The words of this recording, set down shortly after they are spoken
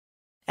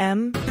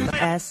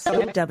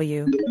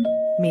MSW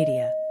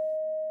Media.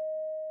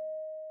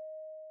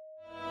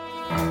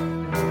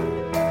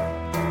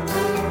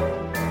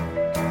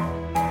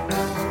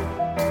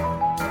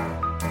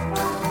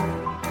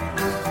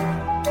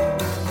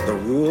 The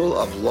rule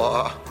of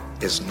law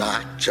is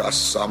not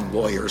just some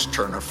lawyer's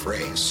turn of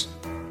phrase.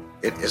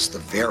 It is the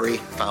very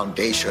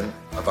foundation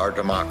of our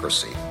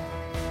democracy.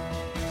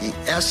 The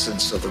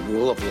essence of the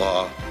rule of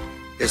law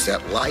is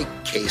that like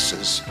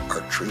cases are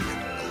treated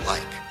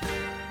alike.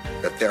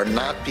 That there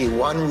not be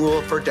one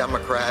rule for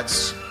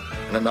Democrats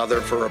and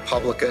another for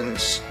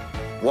Republicans,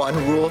 one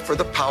rule for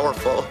the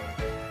powerful,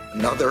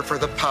 another for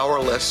the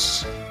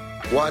powerless,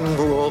 one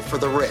rule for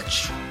the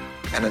rich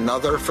and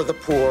another for the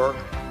poor,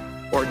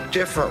 or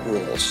different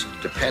rules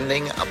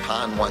depending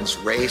upon one's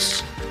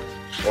race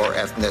or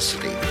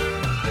ethnicity.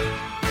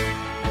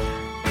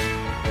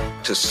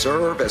 To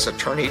serve as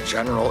Attorney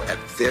General at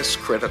this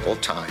critical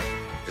time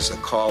is a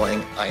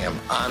calling I am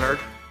honored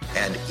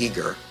and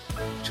eager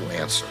to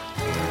answer.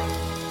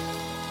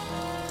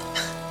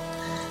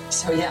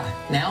 So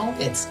now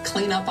it's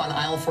clean up on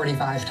aisle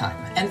 45 time.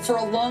 And for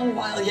a long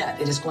while yet,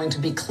 it is going to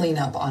be clean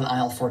up on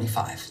aisle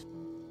 45.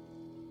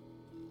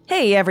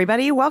 Hey,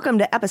 everybody. Welcome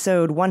to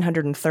episode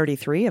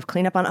 133 of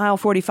Clean Up on Aisle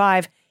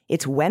 45.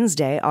 It's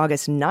Wednesday,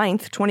 August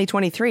 9th,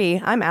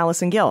 2023. I'm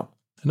Allison Gill.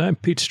 And I'm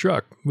Pete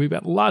Strzok. We've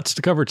got lots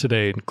to cover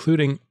today,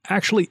 including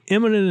actually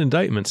imminent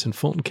indictments in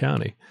Fulton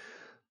County.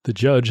 The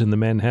judge in the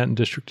Manhattan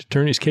District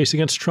Attorney's case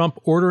against Trump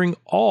ordering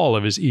all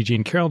of his E.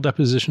 Jean Carroll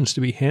depositions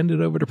to be handed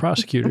over to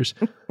prosecutors,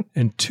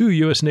 and 2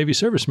 U.S. Navy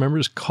service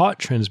members caught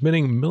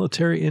transmitting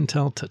military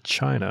intel to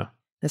China.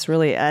 This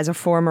really, as a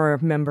former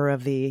member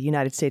of the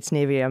United States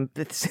Navy,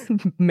 this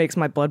makes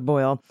my blood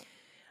boil.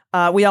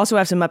 We also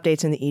have some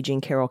updates in the E.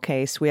 Jean Carroll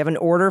case. We have an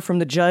order from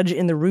the judge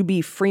in the Ruby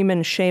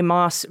Freeman Shaye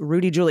Moss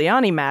Rudy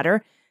Giuliani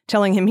matter,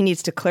 telling him he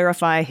needs to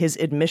clarify his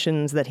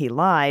admissions that he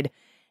lied,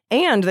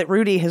 and that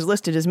Rudy has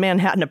listed his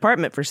Manhattan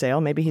apartment for sale.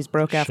 Maybe he's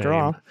broke after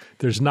all.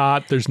 There's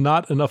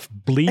not enough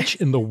bleach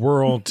in the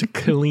world to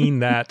clean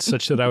that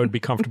such that I would be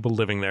comfortable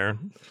living there.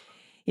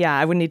 Yeah,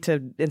 I would need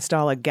to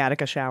install a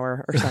Gattaca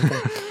shower or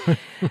something.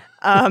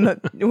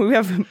 We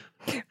have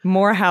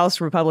more House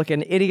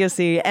Republican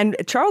idiocy, and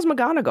Charles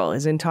McGonigal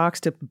is in talks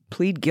to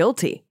plead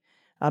guilty.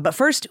 But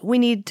first, we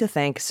need to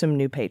thank some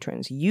new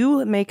patrons.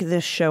 You make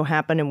this show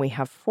happen, and we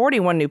have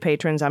 41 new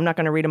patrons. I'm not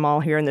going to read them all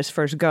here in this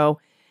first go,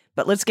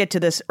 but let's get to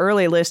this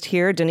early list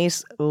here.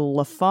 Denise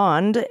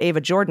LaFond,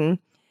 Ava Jordan,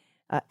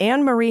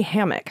 Anne-Marie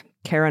Hammock,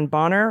 Karen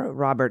Bonner,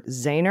 Robert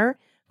Zahner,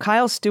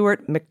 Kyle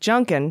Stewart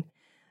McJunkin,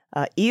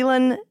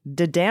 Elon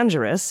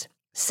DeDangerous,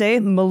 Say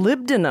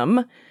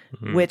Molybdenum,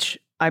 which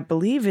I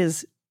believe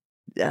is,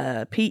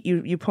 Pete,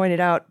 you pointed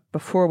out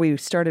before we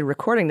started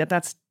recording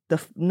that's the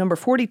number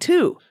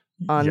 42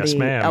 on yes, the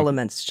ma'am.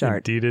 elements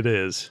chart. Indeed it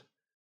is.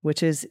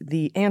 Which is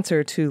the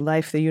answer to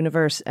life, the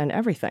universe, and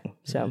everything.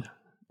 So,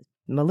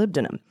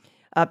 molybdenum.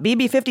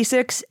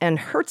 BB56 and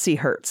Hertzy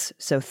Hertz.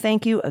 So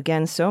thank you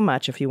again so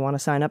much. If you want to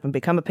sign up and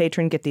become a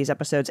patron, get these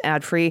episodes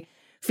ad-free,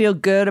 feel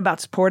good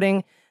about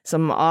supporting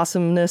some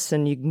awesomeness,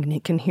 and you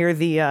can hear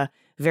the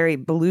very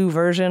blue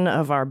version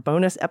of our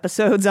bonus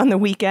episodes on the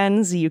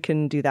weekends. You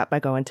can do that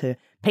by going to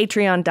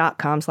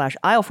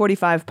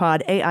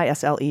patreon.com/aisle45pod,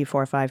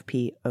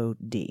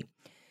 AISLE45POD.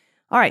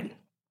 All right,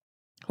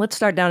 let's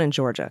start down in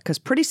Georgia, because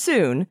pretty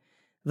soon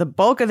the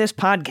bulk of this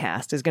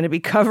podcast is going to be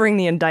covering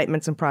the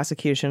indictments and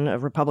prosecution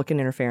of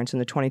Republican interference in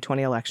the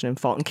 2020 election in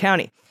Fulton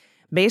County.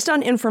 Based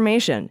on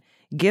information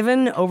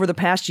given over the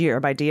past year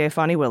by DA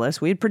Fani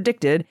Willis, we had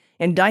predicted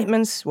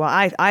indictments,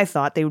 well, I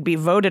thought they would be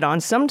voted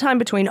on sometime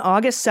between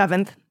August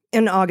 7th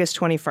and August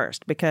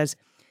 21st, because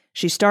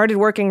she started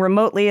working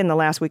remotely in the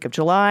last week of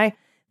July,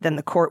 then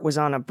the court was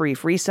on a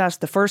brief recess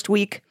the first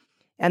week,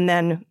 and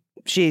then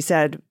she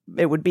said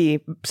it would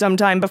be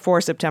sometime before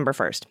September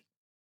 1st.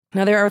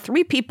 Now, there are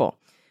 3 people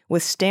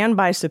with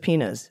standby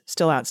subpoenas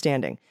still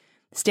outstanding.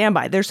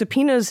 Standby. Their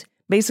subpoenas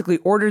basically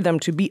ordered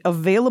them to be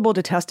available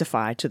to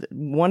testify to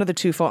one of the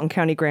 2 Fulton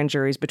County grand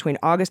juries between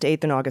August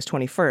 8th and August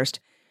 21st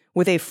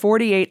with a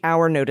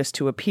 48-hour notice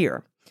to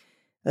appear.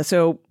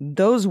 So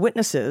those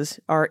witnesses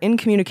are in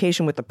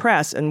communication with the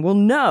press and will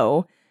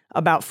know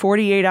about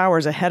 48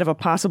 hours ahead of a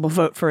possible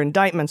vote for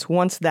indictments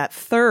once that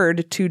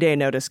third 2-day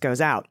notice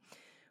goes out.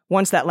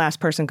 Once that last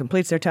person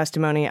completes their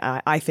testimony,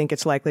 I think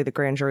it's likely the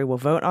grand jury will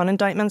vote on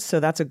indictments, so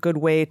that's a good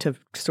way to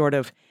sort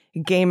of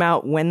game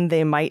out when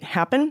they might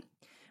happen.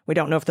 We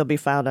don't know if they'll be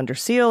filed under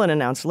seal and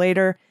announced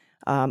later.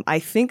 I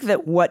think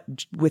that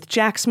with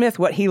Jack Smith,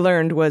 what he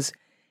learned was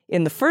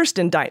in the first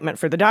indictment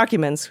for the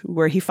documents,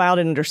 where he filed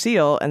it under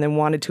seal and then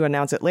wanted to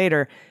announce it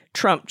later,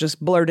 Trump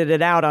just blurted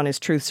it out on his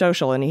Truth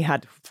Social, and he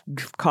had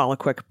to call a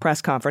quick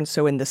press conference.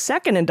 So in the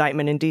second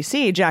indictment in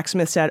D.C., Jack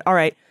Smith said, all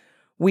right,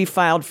 we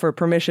filed for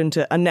permission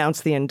to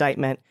announce the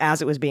indictment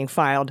as it was being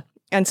filed.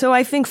 And so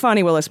I think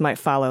Fani Willis might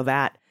follow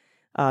that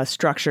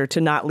structure to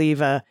not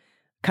leave a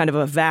kind of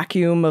a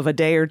vacuum of a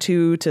day or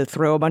two to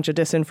throw a bunch of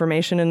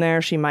disinformation in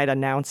there. She might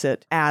announce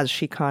it as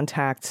she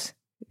contacts,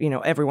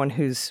 everyone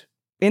who's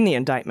in the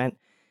indictment.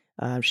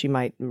 She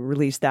might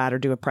release that or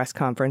do a press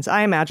conference.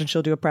 I imagine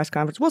she'll do a press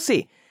conference. We'll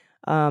see.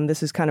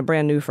 This is kind of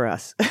brand new for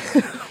us.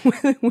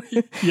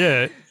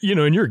 Yeah.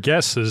 And your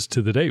guess as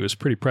to the date was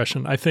pretty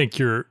prescient. I think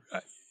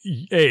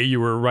you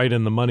were right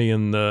in the money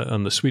on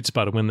the sweet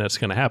spot of when that's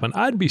going to happen.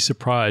 I'd be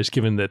surprised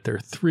given that there are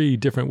 3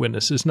 different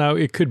witnesses. Now,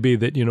 it could be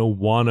that,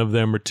 one of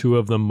them or 2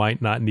 of them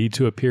might not need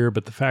to appear,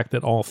 but the fact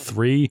that all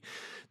 3,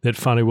 that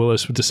Fani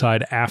Willis would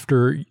decide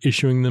after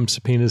issuing them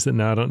subpoenas that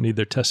now I don't need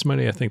their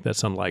testimony, I think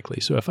that's unlikely.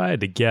 So if I had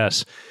to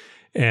guess,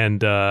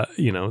 and,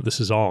 this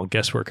is all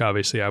guesswork,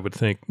 obviously, I would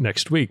think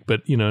next week.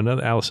 But,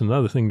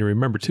 another thing to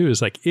remember, too,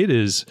 is it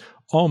is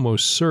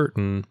almost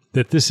certain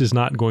that this is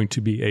not going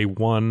to be a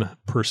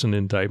 1-person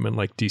indictment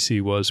like D.C.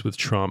 was with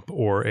Trump,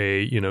 or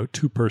a,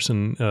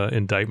 2-person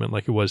indictment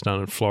like it was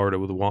down in Florida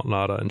with Walton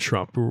Nauta and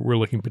Trump. We're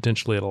looking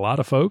potentially at a lot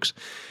of folks.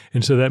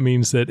 And so that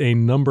means that a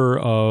number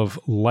of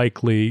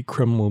likely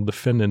criminal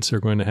defendants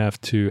are going to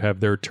have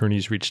their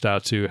attorneys reached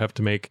out to, have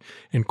to make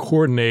and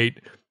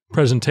coordinate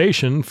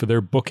presentation for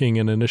their booking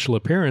and initial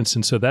appearance.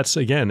 And so that's,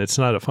 again, it's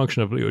not a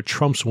function of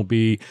Trump's will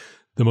be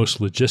the most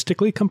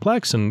logistically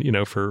complex. And,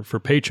 for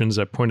patrons,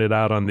 I pointed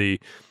out on the,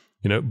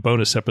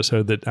 bonus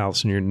episode that,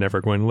 Allison, you're never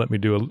going to let me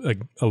do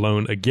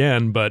alone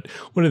again. But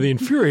one of the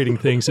infuriating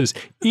things is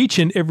each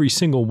and every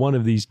single one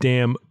of these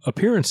damn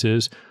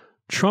appearances,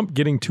 Trump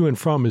getting to and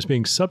from is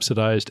being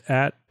subsidized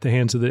at the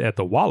hands of at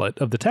the wallet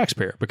of the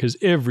taxpayer, because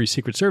every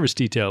Secret Service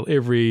detail,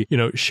 every,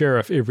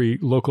 sheriff, every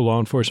local law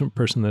enforcement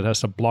person that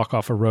has to block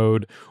off a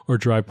road or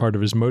drive part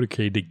of his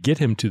motorcade to get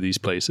him to these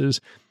places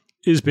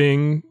is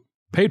being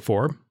paid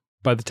for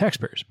by the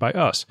taxpayers, by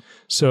us.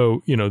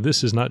 So,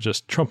 this is not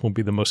just Trump won't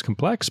be the most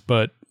complex,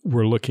 but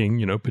we're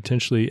looking,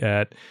 potentially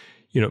at,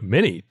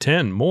 many,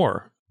 10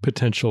 more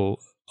potential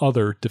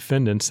other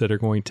defendants that are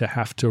going to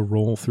have to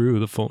roll through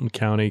the Fulton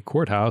County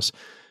courthouse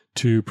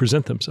to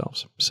present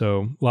themselves.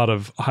 So a lot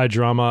of high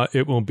drama.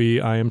 It will be,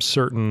 I am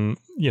certain,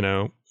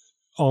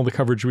 all the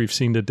coverage we've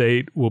seen to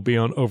date will be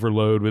on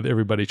overload with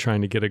everybody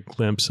trying to get a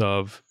glimpse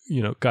of,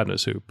 God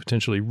knows who,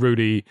 potentially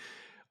Rudy,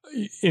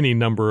 any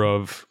number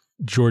of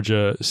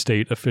Georgia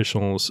state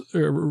officials,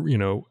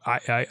 I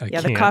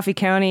can't. The Coffee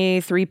County,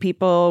 3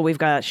 people. We've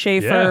got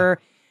Schaefer.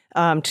 Yeah.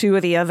 2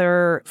 of the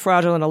other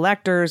fraudulent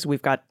electors.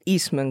 We've got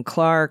Eastman,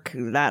 Clark,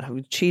 that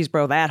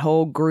Cheesebro, that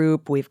whole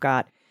group. We've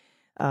got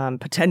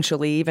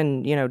potentially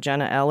even,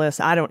 Jenna Ellis.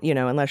 I don't,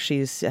 unless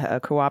she's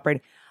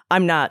cooperating.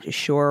 I'm not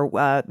sure.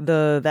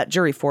 That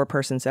jury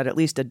 4-person said at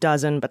least a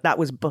dozen, but that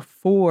was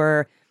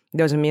before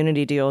those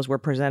immunity deals were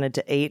presented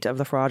to 8 of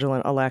the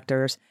fraudulent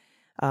electors.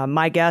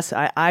 My guess,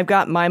 I've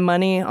got my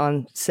money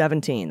on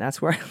 17.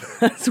 That's where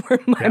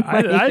my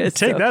money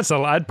is.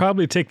 I'd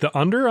probably take the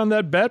under on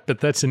that bet, but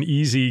that's an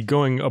easy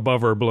going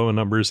above or below a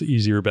number is an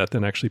easier bet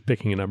than actually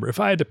picking a number. If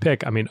I had to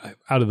pick,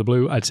 out of the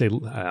blue, I'd say,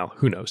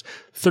 who knows,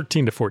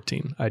 13 to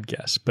 14, I'd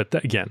guess. But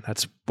again,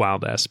 that's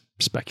wild ass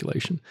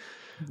speculation.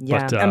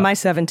 Yeah, but, and my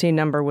 17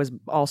 number was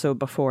also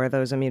before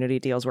those immunity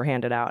deals were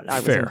handed out.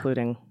 I was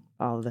including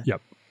all of the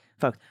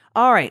folks.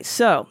 All right,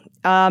 so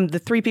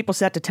the 3 people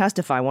set to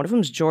testify. One of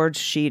them is George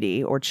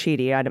Sheedy, or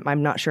Cheedy.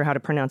 I'm not sure how to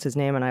pronounce his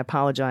name, and I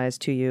apologize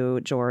to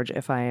you, George,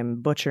 if I am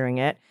butchering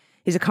it.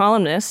 He's a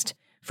columnist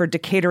for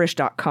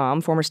Decatorish.com,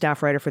 former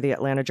staff writer for the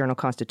Atlanta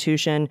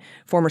Journal-Constitution,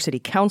 former city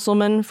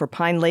councilman for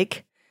Pine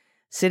Lake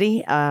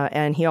City,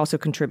 and he also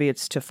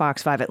contributes to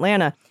Fox 5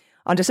 Atlanta.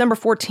 On December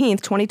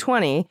 14th,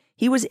 2020,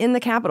 he was in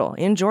the Capitol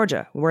in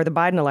Georgia, where the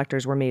Biden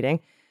electors were meeting.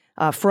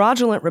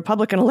 Fraudulent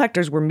Republican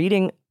electors were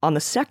meeting on the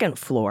 2nd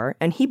floor,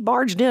 and he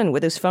barged in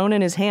with his phone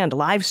in his hand,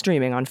 live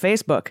streaming on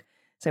Facebook,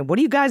 saying, "What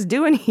are you guys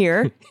doing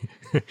here?"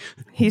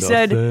 He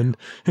said,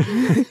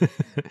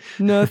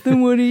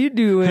 "Nothing, what are you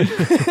doing?"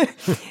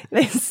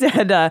 They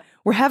said,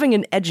 "We're having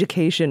an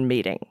education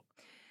meeting."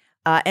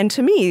 And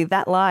to me,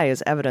 that lie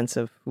is evidence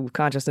of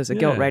consciousness of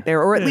guilt right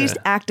there, or at least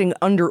acting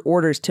under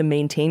orders to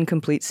maintain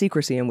complete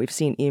secrecy. And we've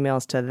seen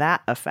emails to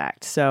that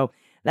effect. So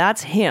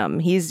that's him.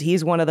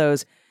 He's one of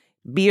those,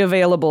 be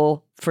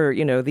available for,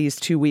 this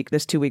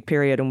 2-week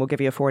period, and we'll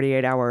give you a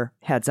 48-hour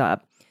heads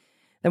up.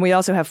 Then we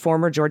also have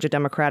former Georgia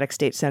Democratic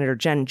State Senator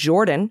Jen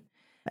Jordan,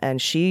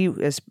 and she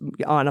is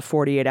on a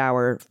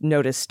 48-hour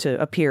notice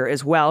to appear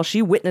as well.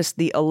 She witnessed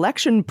the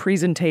election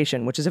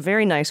presentation, which is a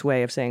very nice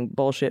way of saying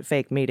bullshit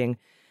fake meeting,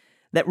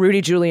 that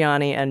Rudy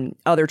Giuliani and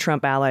other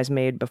Trump allies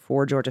made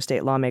before Georgia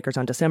state lawmakers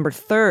on December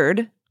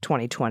 3rd,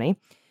 2020.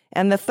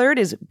 And the third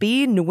is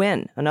Bee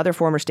Nguyen, another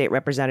former state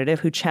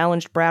representative who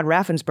challenged Brad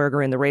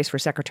Raffensperger in the race for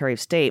Secretary of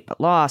State, but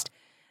lost.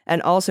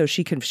 And also,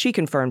 she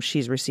confirmed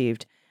she's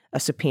received a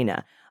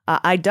subpoena.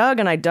 I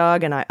dug, and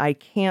I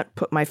can't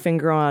put my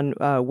finger on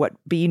what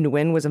Bee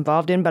Nguyen was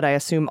involved in, but I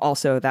assume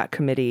also that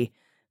committee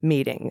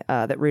meeting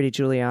that Rudy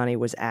Giuliani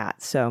was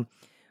at. So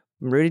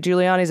Rudy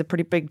Giuliani is a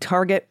pretty big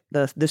target.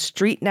 The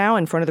street now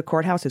in front of the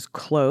courthouse is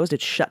closed.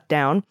 It's shut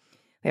down.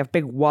 They have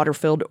big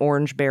water-filled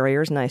orange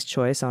barriers. Nice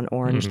choice on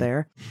orange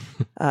there.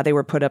 They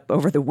were put up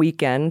over the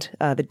weekend.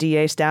 The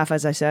DA staff,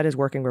 as I said, is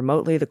working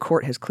remotely. The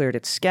court has cleared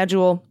its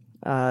schedule,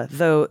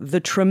 though the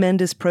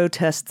tremendous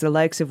protests, the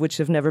likes of which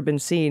have never been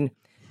seen,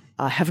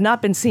 have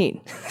not been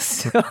seen.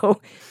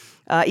 So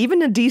even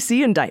the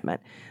D.C.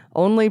 indictment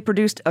only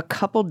produced a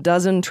couple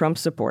dozen Trump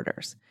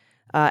supporters.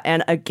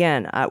 And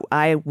again,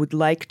 I would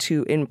like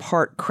to in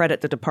part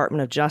credit the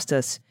Department of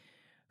Justice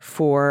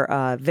for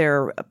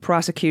their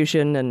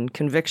prosecution and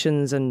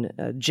convictions and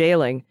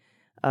jailing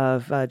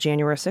of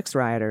January 6th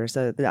rioters.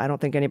 I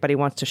don't think anybody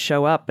wants to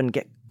show up and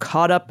get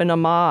caught up in a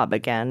mob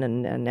again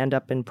and end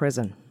up in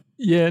prison.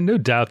 Yeah, no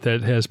doubt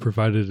that has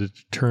provided a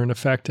deterrent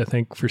effect, I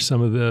think, for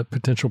some of the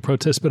potential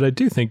protests. But I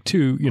do think,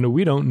 too,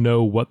 we don't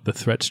know what the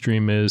threat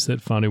stream is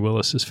that Fani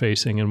Willis is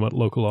facing and what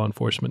local law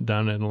enforcement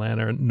down in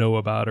Atlanta know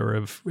about or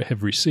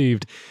have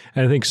received.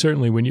 And I think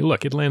certainly when you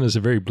look, Atlanta is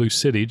a very blue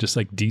city, just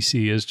like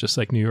D.C. is, just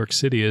like New York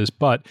City is.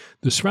 But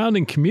the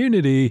surrounding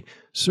community,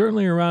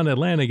 certainly around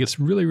Atlanta, gets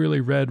really,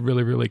 really red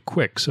really, really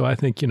quick. So I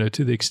think,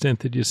 to the extent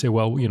that you say,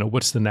 well,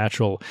 what's the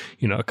natural,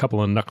 a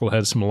couple of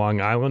knuckleheads from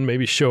Long Island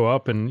maybe show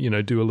up and,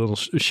 do a little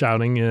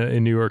shouting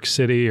in New York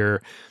City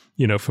or,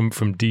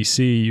 from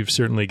D.C., you've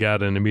certainly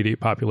got an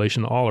immediate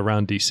population all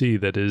around D.C.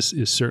 that is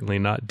certainly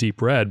not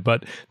deep red,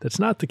 but that's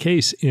not the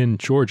case in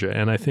Georgia.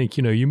 And I think,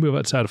 you move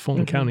outside of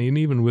Fulton County and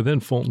even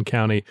within Fulton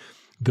County,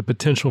 the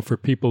potential for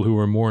people who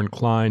are more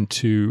inclined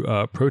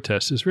to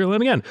protest is real.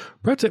 And again,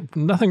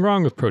 nothing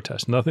wrong with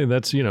protest, nothing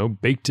that's,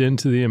 baked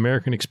into the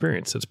American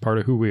experience. That's part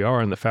of who we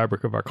are and the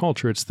fabric of our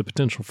culture. It's the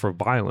potential for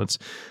violence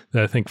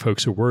that I think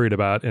folks are worried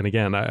about. And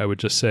again, I would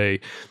just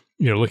say,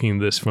 looking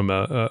at this from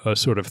a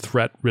sort of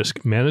threat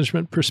risk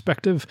management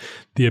perspective,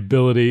 the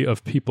ability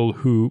of people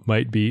who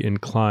might be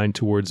inclined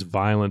towards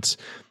violence,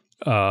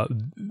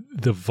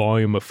 the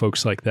volume of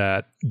folks like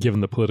that,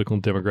 given the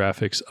political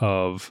demographics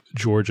of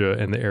Georgia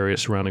and the area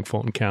surrounding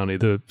Fulton County,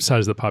 the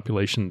size of the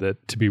population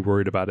that to be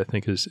worried about, I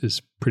think,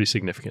 is pretty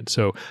significant.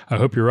 So I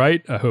hope you're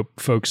right. I hope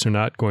folks are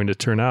not going to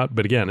turn out.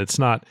 But again, it's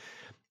not.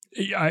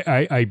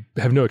 I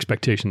have no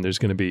expectation there's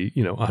going to be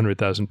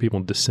 100,000 people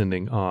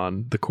descending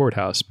on the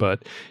courthouse,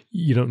 but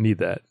you don't need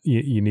that.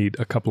 You need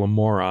a couple of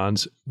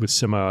morons with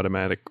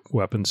semi-automatic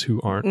weapons who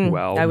aren't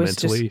well mentally. I was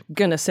just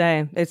going to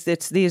say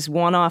it's these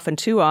one-off and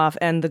two-off,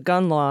 and the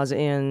gun laws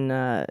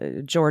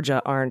in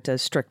Georgia aren't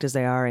as strict as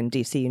they are in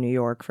D.C. and New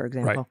York, for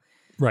example.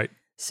 Right.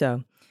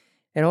 So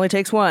it only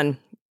takes one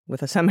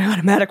with a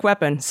semi-automatic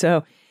weapon.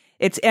 So.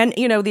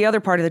 The other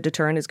part of the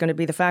deterrent is going to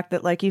be the fact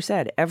that, like you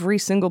said, every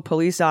single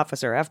police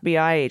officer,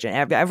 FBI agent,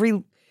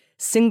 every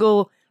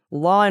single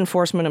law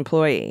enforcement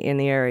employee in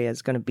the area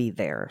is going to be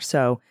there.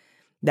 So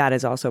that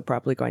is also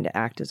probably going to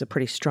act as a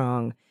pretty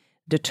strong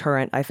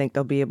deterrent. I think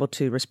they'll be able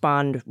to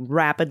respond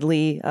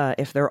rapidly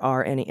if there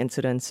are any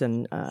incidents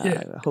and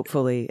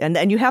hopefully.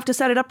 And you have to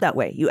set it up that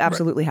way. You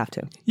absolutely have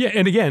to. Yeah.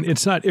 And again,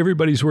 it's not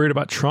everybody's worried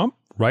about Trump.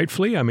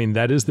 Rightfully. I mean,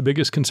 that is the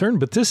biggest concern.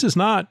 But this is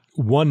not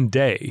one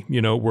day,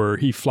 where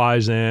he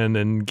flies in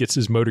and gets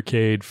his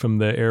motorcade from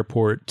the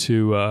airport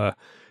to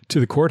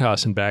the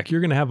courthouse and back.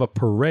 You're going to have a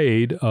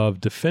parade of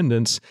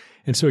defendants.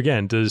 And so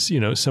again, does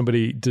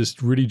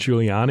Rudy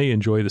Giuliani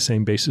enjoy the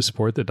same base of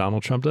support that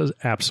Donald Trump does?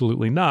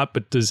 Absolutely not.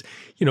 But does,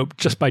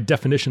 just by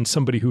definition,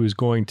 somebody who is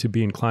going to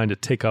be inclined to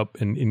take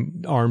up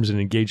in arms and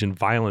engage in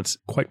violence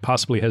quite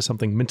possibly has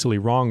something mentally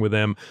wrong with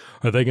them?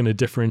 Are they going to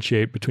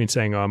differentiate between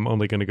saying, I'm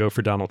only going to go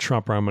for Donald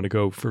Trump or I'm going to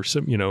go for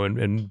some,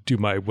 and do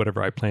my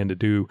whatever I plan to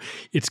do?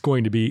 It's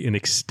going to be an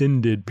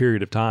extended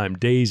period of time,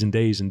 days and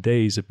days and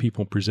days of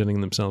people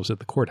presenting themselves at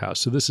the courthouse.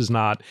 So this is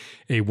not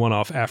a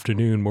one-off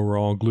afternoon where we're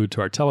all glued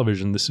to our television.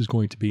 This is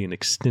going to be an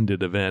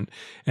extended event.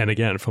 And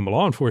again, from a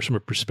law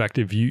enforcement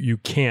perspective, you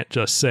can't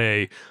just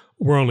say,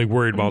 we're only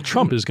worried while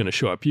Trump is going to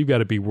show up. You've got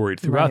to be worried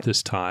throughout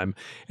this time.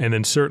 And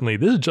then certainly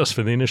this is just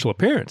for the initial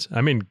appearance. I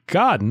mean,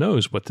 God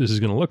knows what this is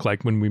going to look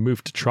like when we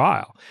move to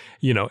trial,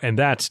 and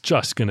that's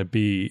just going to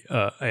be,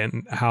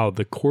 and how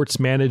the courts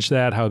manage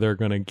that, how they're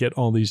going to get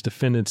all these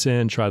defendants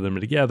in, try them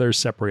together,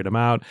 separate them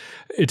out.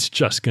 It's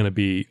just going to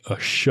be a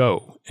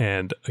show.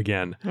 And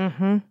again,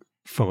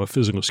 from a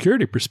physical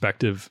security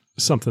perspective,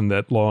 something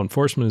that law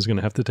enforcement is going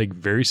to have to take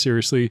very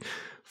seriously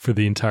for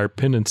the entire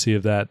pendency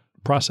of that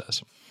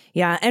process.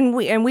 Yeah, and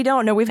we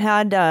don't know. We've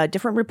had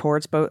different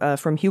reports, both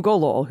from Hugo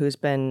Lowell, who's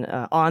been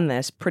on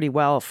this pretty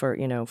well for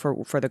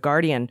The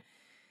Guardian,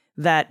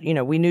 that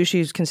we knew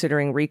she's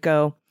considering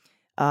RICO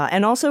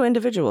and also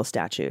individual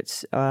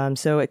statutes.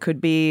 So it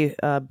could be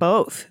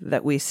both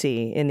that we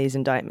see in these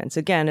indictments.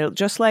 Again,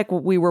 just like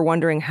we were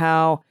wondering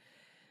how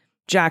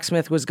Jack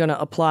Smith was going to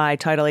apply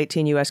Title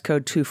 18 U.S.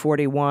 Code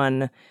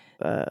 241,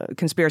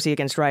 conspiracy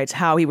against rights,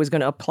 how he was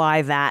going to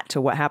apply that to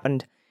what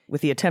happened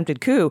with the attempted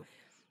coup.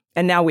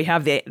 And now we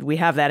have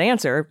that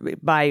answer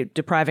by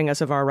depriving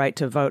us of our right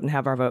to vote and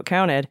have our vote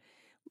counted.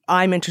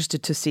 I'm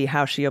interested to see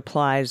how she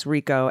applies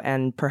RICO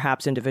and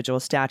perhaps individual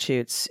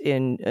statutes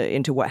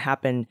into what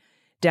happened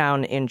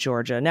down in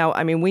Georgia. Now,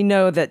 I mean, we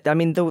know that,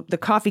 the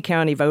Coffee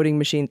County voting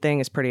machine thing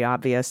is pretty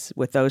obvious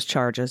with those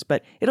charges,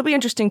 but it'll be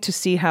interesting to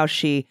see how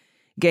she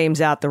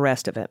games out the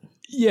rest of it.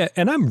 Yeah,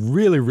 and I'm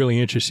really, really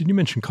interested. You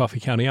mentioned Coffee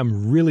County.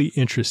 I'm really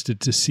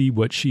interested to see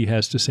what she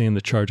has to say in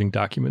the charging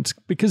documents,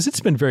 because it's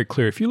been very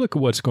clear. If you look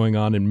at what's going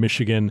on in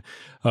Michigan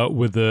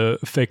with the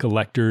fake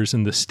electors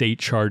and the state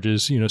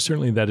charges,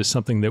 certainly that is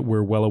something that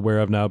we're well aware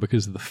of now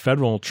because of the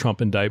federal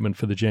Trump indictment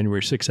for the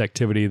January 6th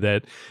activity,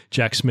 that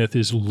Jack Smith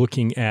is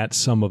looking at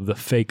some of the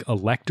fake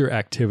elector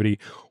activity.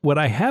 What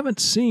I haven't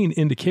seen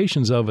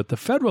indications of at the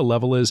federal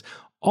level is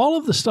all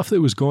of the stuff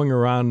that was going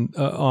around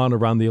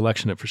the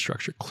election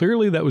infrastructure.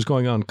 Clearly that was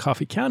going on in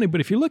Coffee County, but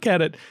if you look at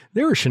it,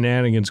 there were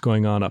shenanigans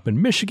going on up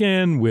in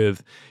Michigan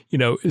with,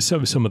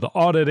 some of the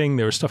auditing.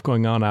 There was stuff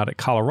going on out at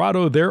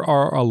Colorado. There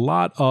are a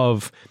lot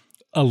of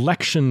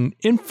election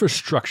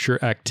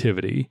infrastructure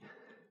activity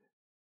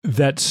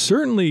that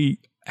certainly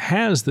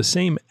has the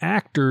same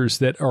actors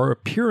that are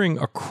appearing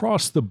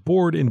across the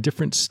board in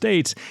different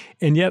states.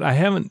 And yet I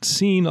haven't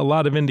seen a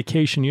lot of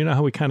indication. You know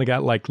how we kind of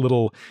got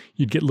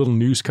you'd get little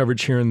news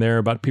coverage here and there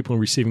about people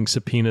receiving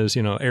subpoenas,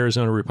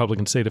 Arizona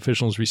Republican state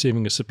officials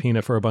receiving a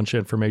subpoena for a bunch of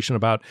information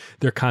about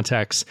their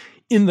contacts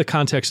in the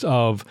context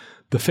of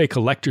the fake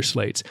elector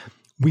slates.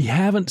 We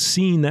haven't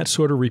seen that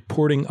sort of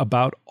reporting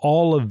about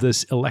all of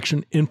this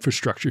election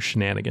infrastructure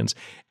shenanigans.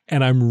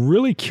 And I'm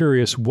really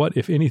curious what,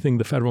 if anything,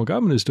 the federal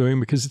government is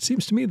doing, because it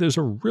seems to me there's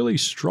a really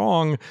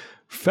strong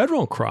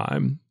federal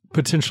crime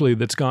potentially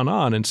that's gone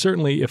on. And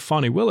certainly if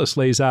Fani Willis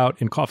lays out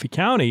in Coffee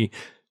County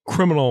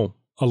criminal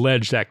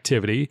alleged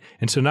activity,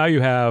 and so now you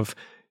have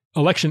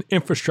election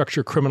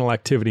infrastructure criminal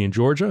activity in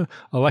Georgia,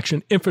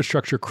 election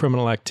infrastructure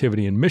criminal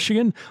activity in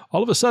Michigan,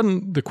 all of a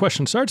sudden the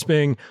question starts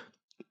being,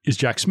 is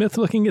Jack Smith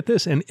looking at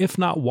this? And if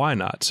not, why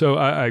not? So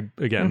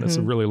that's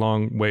a really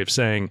long way of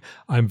saying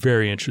I'm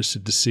very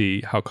interested to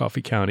see how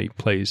Coffee County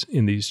plays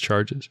in these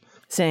charges.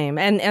 Same.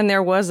 And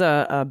there was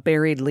a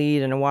buried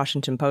lead in a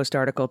Washington Post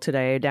article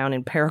today down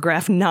in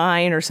paragraph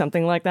 9 or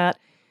something like that,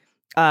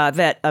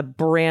 that a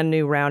brand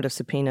new round of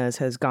subpoenas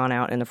has gone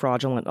out in the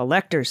fraudulent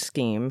electors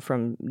scheme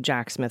from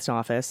Jack Smith's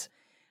office.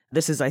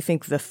 This is, I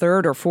think, the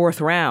third or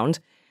fourth round.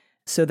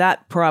 So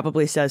that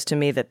probably says to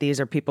me that these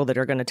are people that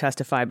are going to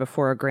testify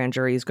before a grand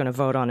jury is going to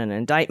vote on an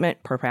indictment,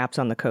 perhaps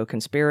on the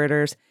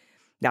co-conspirators.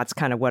 That's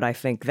kind of what I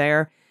think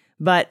there.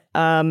 But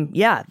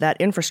that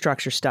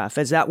infrastructure stuff,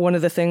 is that one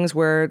of the things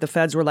where the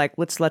feds were like,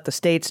 let's let the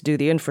states do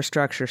the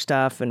infrastructure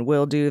stuff and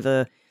we'll do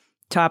the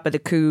top of the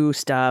coup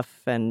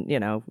stuff and,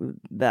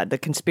 the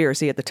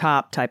conspiracy at the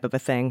top type of a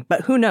thing.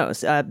 But who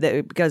knows?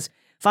 Because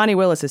Fani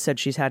Willis has said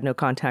she's had no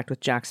contact with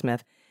Jack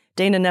Smith.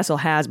 Dana Nessel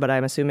has, but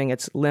I'm assuming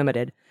it's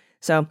limited.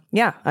 So,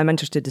 yeah, I'm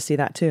interested to see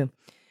that too.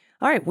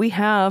 All right, we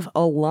have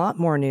a lot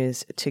more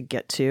news to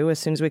get to as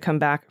soon as we come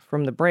back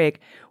from the break.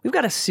 We've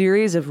got a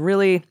series of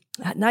really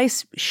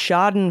nice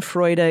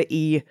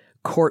schadenfreude-y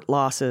court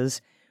losses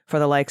for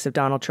the likes of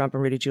Donald Trump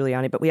and Rudy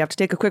Giuliani, but we have to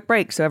take a quick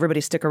break, so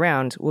everybody stick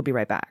around. We'll be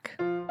right back.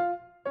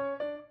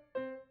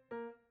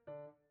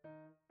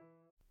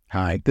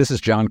 Hi, this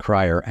is John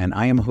Cryer, and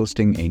I am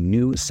hosting a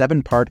new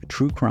 7-part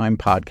true crime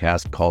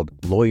podcast called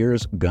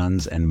Lawyers,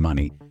 Guns, and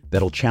Money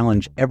that'll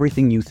challenge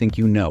everything you think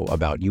you know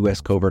about U.S.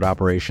 covert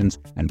operations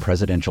and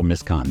presidential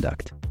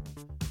misconduct.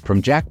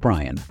 From Jack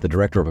Bryan, the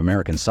director of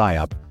American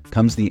PSYOP,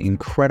 comes the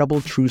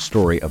incredible true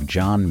story of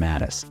John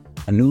Mattis,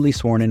 a newly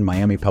sworn-in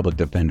Miami public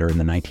defender in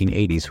the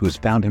 1980s who has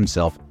found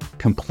himself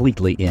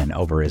completely in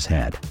over his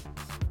head.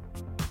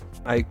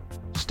 I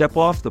step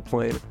off the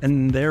plane,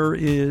 and there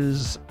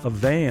is a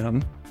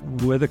van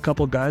with a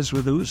couple guys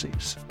with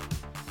Uzis.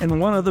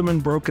 And one of them in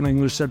broken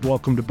English said,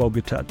 "Welcome to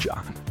Bogota,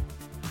 John."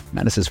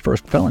 Mattis'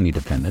 first felony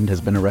defendant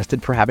has been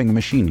arrested for having a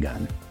machine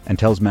gun and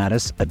tells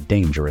Mattis a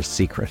dangerous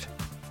secret.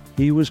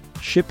 He was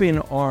shipping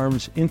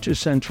arms into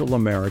Central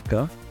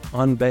America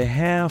on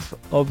behalf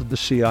of the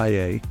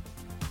CIA.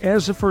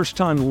 As a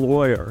first-time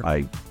lawyer,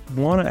 I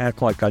want to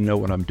act like I know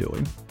what I'm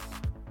doing.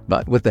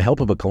 But with the help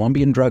of a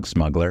Colombian drug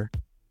smuggler...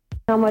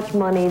 How much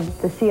money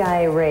the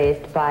CIA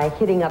raised by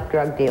hitting up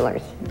drug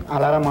dealers? A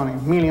lot of money,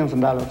 millions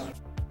of dollars.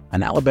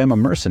 An Alabama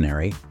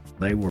mercenary...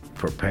 They were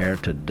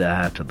prepared to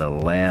die to the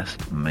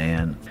last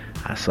man.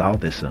 I saw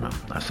this in them.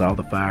 I saw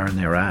the fire in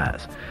their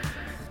eyes.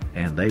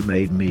 And they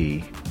made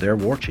me their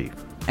war chief.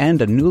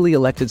 And a newly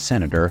elected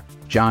senator,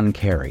 John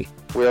Kerry.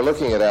 We are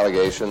looking at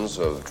allegations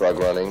of drug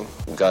running,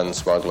 gun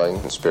smuggling,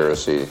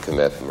 conspiracy to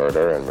commit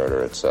murder and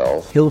murder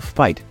itself. He'll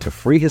fight to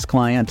free his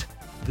client.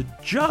 The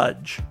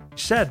judge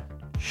said,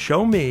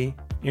 "Show me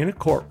in a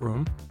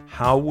courtroom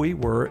how we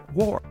were at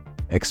war."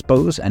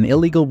 Expose an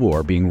illegal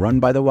war being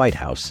run by the White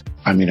House.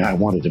 I mean, I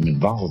wanted him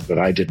involved, but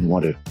I didn't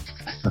want to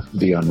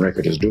be on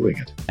record as doing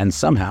it. And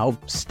somehow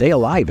stay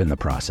alive in the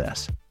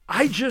process.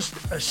 I just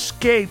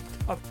escaped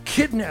a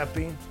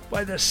kidnapping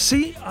by the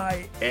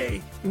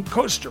CIA in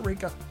Costa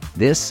Rica.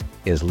 This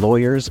is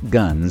Lawyers,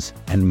 Guns,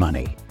 and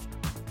Money.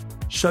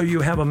 So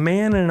you have a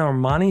man in an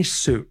Armani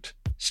suit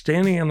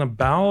standing on the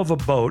bow of a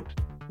boat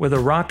with a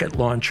rocket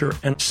launcher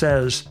and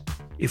says,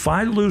 "If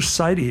I lose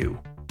sight of you,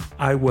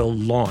 I will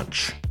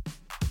launch.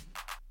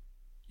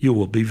 You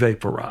will be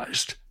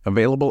vaporized."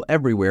 Available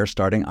everywhere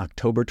starting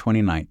October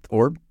 29th,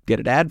 or Get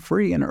it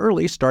ad-free and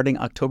early starting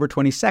October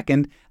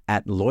 22nd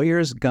at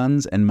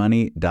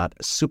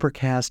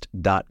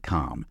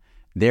lawyersgunsandmoney.supercast.com.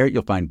 There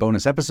you'll find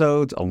bonus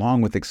episodes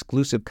along with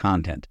exclusive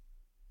content.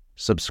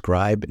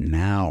 Subscribe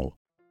now.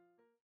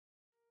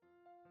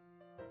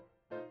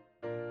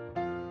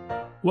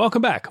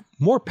 Welcome back.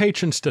 More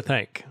patrons to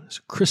thank.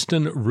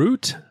 Kristen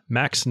Root,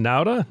 Max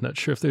Nauta, not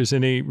sure if there's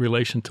any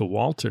relation to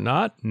Walt or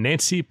not,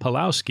 Nancy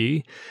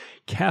Pulowski,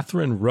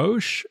 Catherine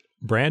Roche,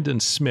 Brandon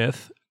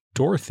Smith,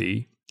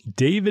 Dorothy,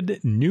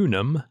 David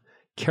Newnham,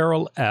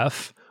 Carol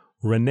F.,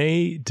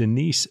 Renee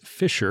Denise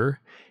Fisher,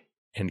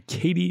 and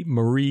Katie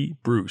Marie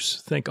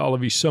Bruce. Thank all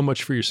of you so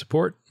much for your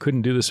support.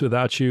 Couldn't do this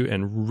without you,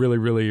 and really,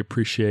 really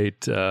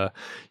appreciate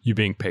you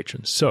being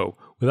patrons. So,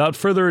 without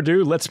further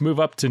ado, let's move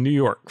up to New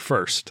York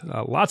first.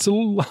 Lots of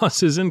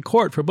losses in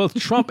court for both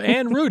Trump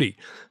and Rudy.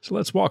 So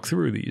let's walk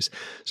through these.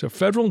 So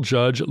federal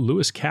judge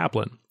Lewis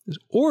Kaplan has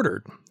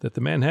ordered that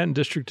the Manhattan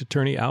District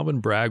Attorney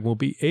Alvin Bragg will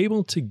be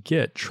able to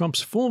get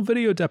Trump's full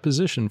video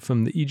deposition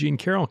from the E. Jean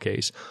Carroll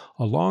case,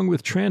 along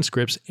with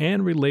transcripts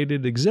and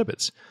related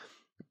exhibits.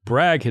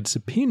 Bragg had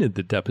subpoenaed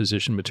the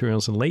deposition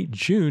materials in late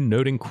June,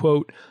 noting,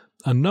 quote,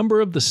 "A number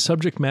of the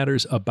subject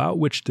matters about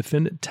which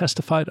defendant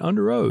testified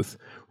under oath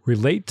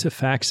relate to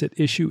facts at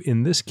issue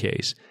in this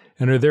case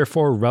and are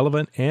therefore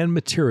relevant and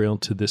material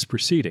to this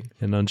proceeding."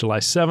 And on July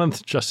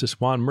 7th, Justice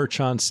Juan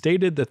Merchan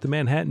stated that the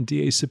Manhattan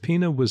DA's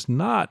subpoena was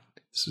not,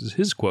 this is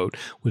his quote,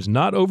 was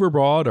not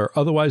overbroad or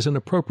otherwise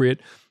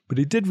inappropriate, but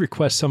he did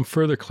request some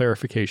further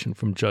clarification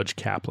from Judge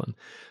Kaplan.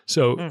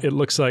 So it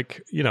looks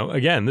like,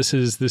 again, this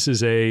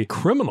is a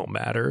criminal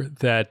matter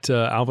that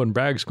Alvin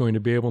Bragg's going to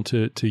be able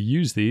to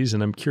use these.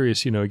 And I'm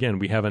curious, again,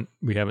 we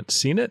haven't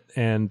seen it,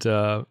 and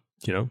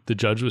the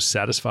judge was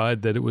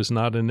satisfied that it was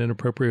not an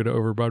inappropriate or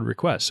overbroad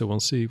request. So we'll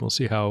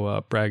see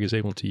how Bragg is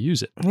able to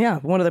use it. Yeah,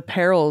 one of the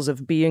perils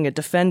of being a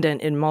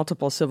defendant in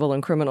multiple civil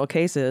and criminal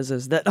cases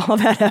is that all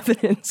that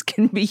evidence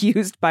can be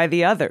used by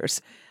the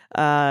others.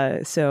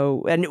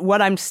 And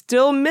what I'm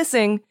still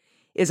missing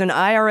is an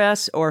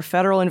IRS or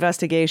federal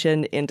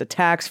investigation into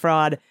tax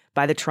fraud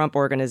by the Trump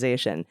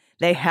Organization.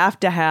 They have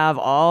to have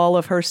all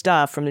of her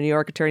stuff from the New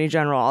York Attorney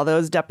General, all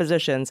those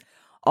depositions,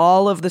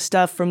 all of the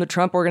stuff from the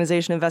Trump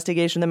Organization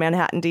investigation, the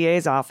Manhattan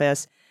DA's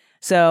office.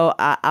 So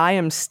I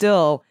am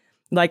still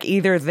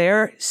either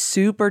they're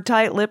super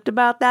tight-lipped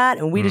about that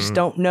and we just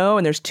don't know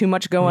and there's too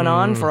much going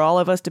on for all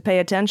of us to pay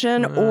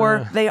attention,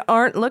 or they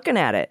aren't looking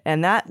at it.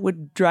 And that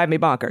would drive me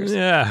bonkers.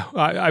 Yeah,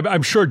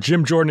 I'm sure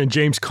Jim Jordan and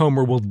James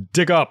Comer will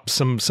dig up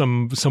some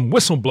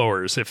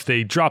whistleblowers if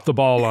they drop the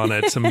ball on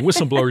it. Some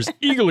whistleblowers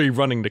eagerly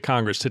running to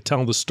Congress to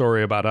tell the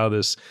story about how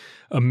this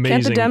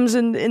amazing... Can't the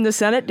Dems in the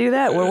Senate do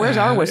that? Well, where's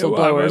our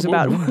whistleblowers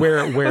about?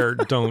 Where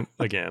don't,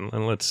 again,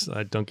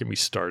 and don't get me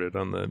started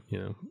on the,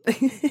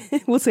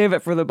 We'll save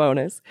it for the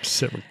bonus.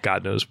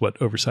 God knows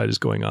what oversight is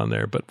going on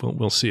there, but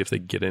we'll see if they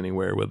get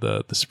anywhere with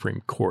the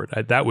Supreme Court.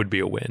 That would be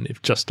a win,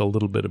 if just a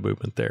little bit of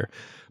movement there.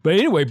 But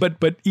anyway,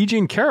 but E.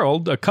 Jean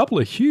Carroll, a couple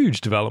of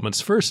huge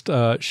developments. First,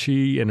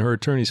 she and her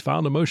attorneys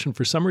filed a motion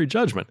for summary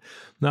judgment.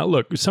 Now,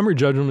 look, summary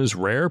judgment is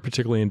rare,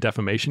 particularly in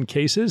defamation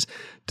cases.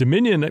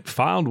 Dominion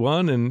filed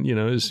one, and,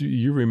 as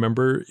you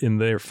remember, in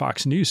their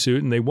Fox News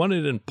suit, and they won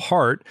it in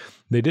part.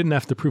 They didn't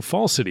have to prove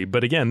falsity.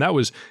 But again, that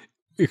was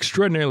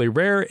extraordinarily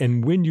rare.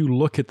 And when you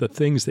look at the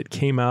things that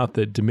came out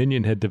that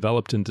Dominion had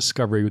developed in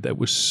discovery, that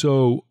was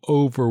so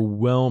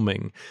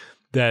overwhelming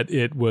that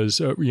it was,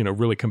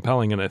 really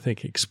compelling, and I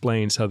think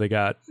explains how they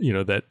got,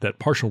 that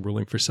partial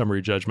ruling for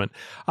summary judgment.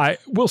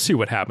 We'll see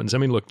what happens. I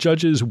mean, look,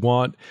 judges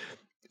want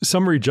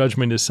summary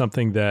judgment is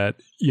something that,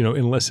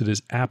 unless it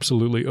is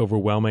absolutely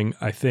overwhelming,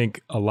 I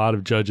think a lot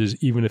of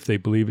judges, even if they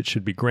believe it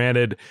should be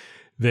granted,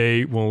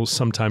 they will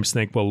sometimes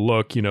think, well,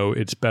 look,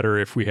 it's better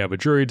if we have a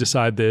jury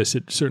decide this.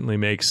 It certainly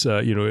makes,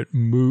 it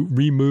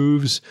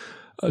removes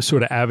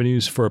sort of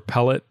avenues for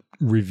appellate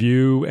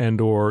review and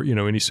or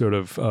any sort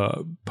of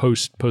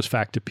post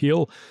fact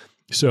appeal.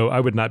 So I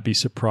would not be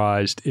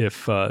surprised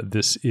if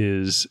this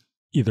is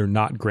either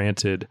not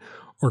granted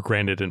or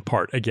granted in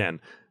part. Again,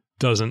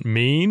 doesn't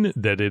mean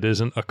that it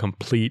isn't a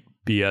complete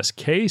BS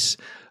case,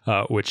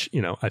 which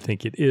I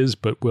think it is,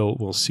 but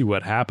we'll see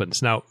what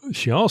happens. Now,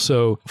 she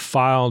also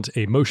filed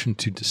a motion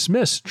to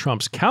dismiss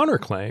Trump's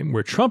counterclaim,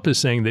 where Trump is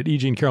saying that E.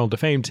 Jean Carroll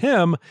defamed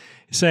him,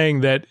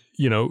 saying that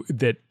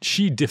that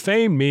she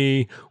defamed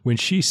me when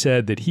she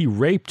said that he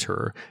raped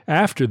her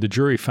after the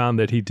jury found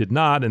that he did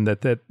not, and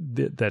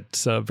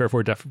that's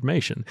therefore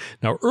defamation.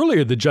 Now,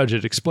 earlier the judge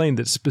had explained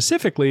that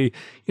specifically,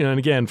 and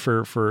again,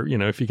 for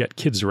if you got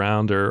kids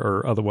around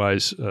or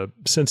otherwise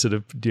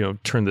sensitive,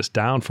 turn this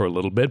down for a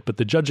little bit. But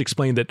the judge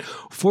explained that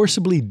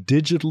forcibly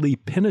digitally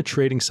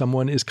penetrating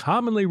someone is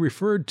commonly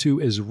referred to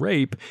as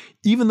rape,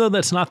 even though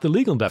that's not the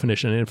legal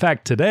definition. And in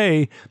fact,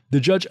 today, the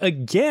judge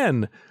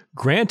again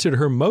granted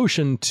her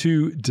motion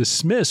to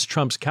dismiss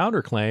Trump's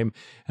counterclaim.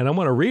 And I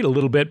want to read a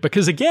little bit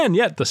because, again,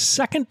 yet the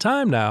second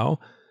time now,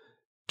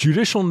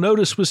 judicial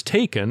notice was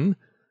taken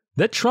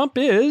that Trump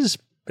is,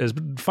 as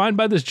defined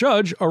by this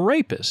judge, a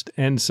rapist.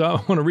 And so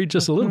I want to read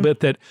just a little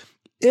bit that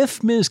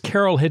if Ms.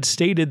 Carroll had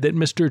stated that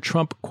Mr.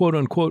 Trump, quote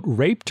unquote,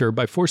 raped her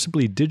by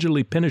forcibly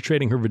digitally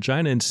penetrating her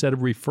vagina instead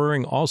of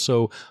referring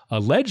also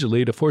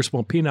allegedly to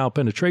forcible penile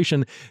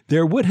penetration,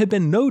 there would have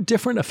been no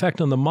different effect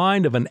on the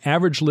mind of an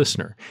average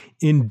listener.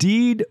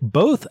 Indeed,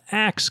 both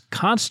acts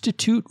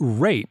constitute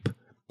rape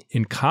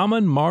in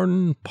common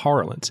modern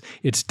parlance,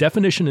 its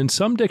definition in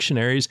some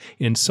dictionaries,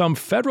 in some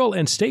federal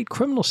and state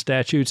criminal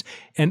statutes,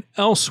 and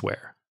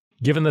elsewhere.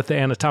 Given that the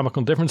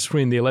anatomical difference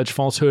between the alleged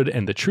falsehood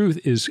and the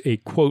truth is a,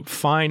 quote,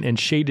 fine and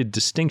shaded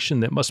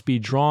distinction that must be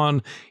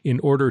drawn in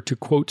order to,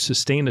 quote,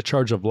 sustain a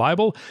charge of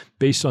libel,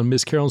 based on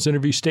Ms. Carroll's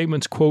interview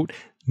statements, quote,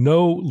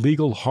 no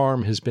legal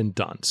harm has been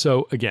done.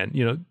 So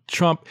again,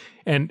 Trump,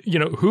 and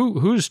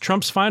who's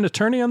Trump's fine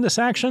attorney on this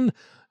action?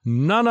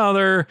 None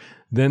other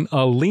than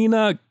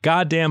Alina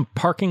goddamn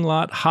parking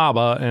lot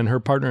Haba and her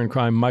partner in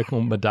crime,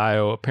 Michael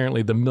Madeo.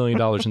 Apparently the $1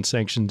 million in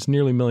sanctions,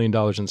 nearly $1 million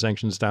in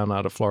sanctions down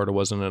out of Florida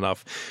wasn't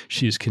enough.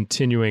 She is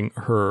continuing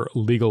her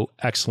legal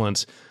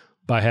excellence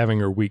by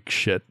having her weak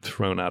shit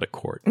thrown out of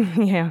court.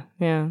 Yeah.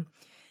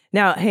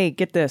 Now, hey,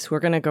 get this. We're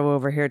going to go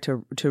over here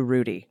to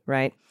Rudy,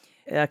 right?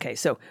 Okay,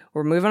 so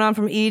we're moving on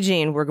from E.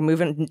 Jean. We're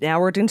going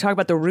to talk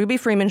about the Ruby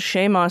Freeman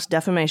Shaye Moss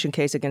defamation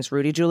case against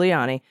Rudy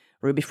Giuliani.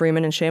 Ruby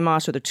Freeman and Shaye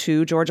Moss are the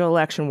two Georgia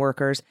election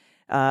workers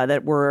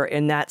that were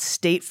in that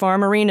State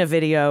Farm Arena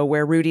video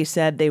where Rudy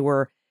said they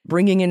were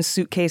bringing in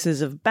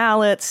suitcases of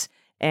ballots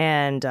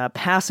and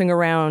passing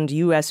around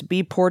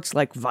USB ports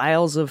like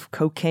vials of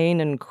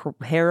cocaine and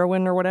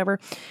heroin or whatever.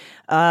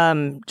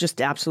 Just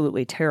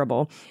absolutely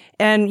terrible.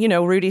 And,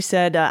 Rudy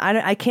said,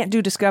 I can't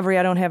do discovery.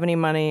 I don't have any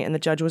money. And the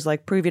judge was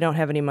like, prove you don't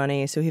have any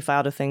money. So he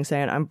filed a thing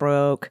saying, I'm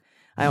broke.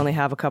 I only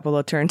have a couple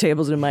of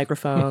turntables and a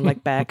microphone,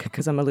 like Beck,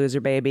 because I'm a loser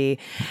baby.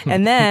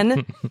 And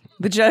then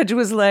the judge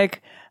was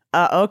like,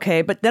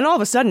 okay. But then all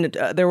of a sudden,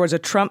 there was a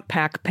Trump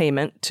PAC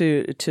payment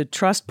to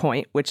Trust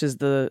Point, which is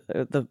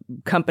the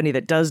company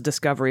that does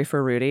discovery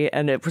for Rudy.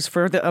 And it was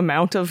for the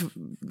amount of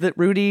that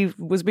Rudy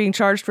was being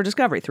charged for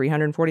discovery,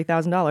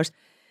 $340,000.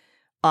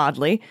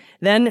 Oddly.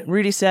 Then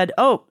Rudy said,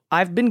 oh,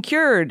 I've been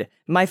cured.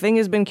 My thing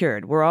has been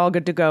cured. We're all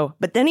good to go.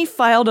 But then he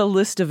filed a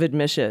list of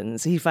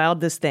admissions. He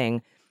filed this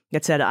thing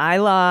that said, I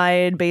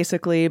lied,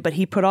 basically, but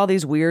he put all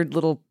these weird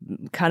little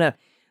kind of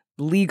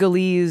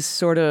legalese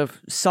sort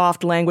of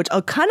soft language,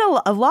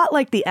 a lot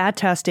like the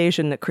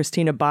attestation that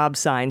Christina Bobb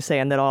signed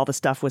saying that all the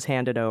stuff was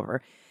handed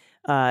over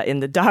in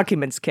the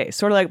documents case.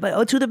 Sort of like,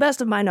 but to the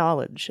best of my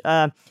knowledge.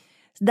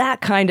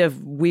 That kind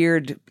of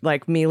weird,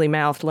 like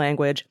mealy-mouthed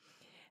language.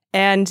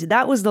 And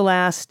that was the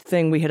last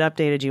thing we had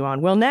updated you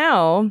on. Well,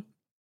 now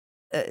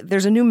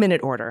there's a new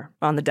minute order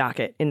on the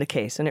docket in the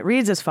case, and it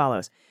reads as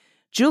follows.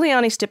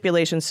 Giuliani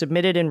stipulation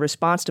submitted in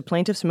response to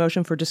plaintiff's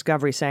motion for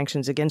discovery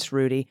sanctions against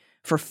Rudy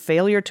for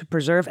failure to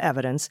preserve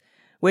evidence,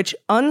 which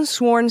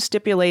unsworn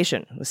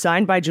stipulation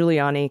signed by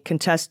Giuliani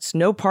contests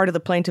no part of the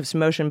plaintiff's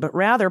motion, but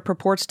rather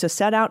purports to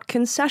set out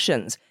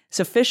concessions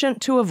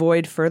sufficient to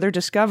avoid further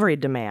discovery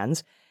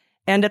demands,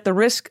 and at the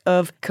risk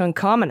of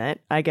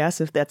concomitant, I guess,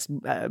 if that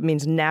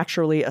means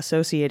naturally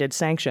associated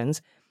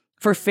sanctions,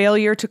 for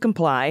failure to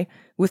comply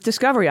with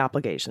discovery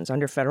obligations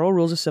under federal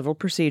rules of civil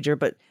procedure,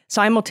 but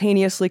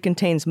simultaneously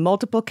contains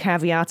multiple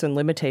caveats and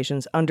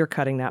limitations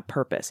undercutting that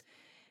purpose.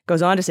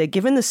 Goes on to say,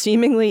 given the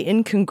seemingly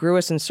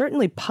incongruous and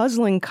certainly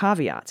puzzling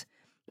caveats,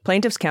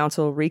 plaintiff's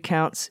counsel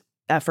recounts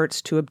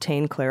efforts to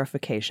obtain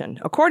clarification.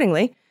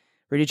 Accordingly,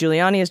 Rudy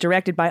Giuliani is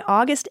directed by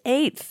August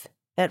 8th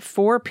at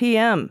 4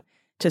 p.m.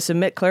 to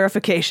submit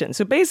clarification.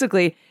 So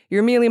basically,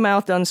 your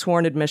mealy-mouthed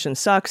unsworn admission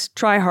sucks.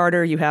 Try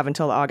harder. You have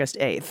until August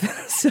 8th.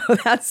 So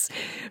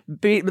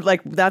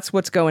that's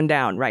what's going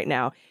down right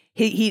now.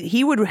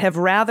 He would have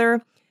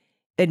rather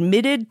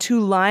admitted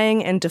to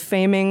lying and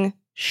defaming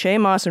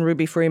Shaye Moss and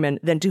Ruby Freeman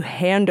than to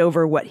hand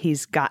over what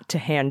he's got to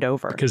hand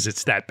over. Because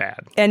it's that bad.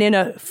 And in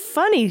a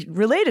funny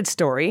related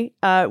story,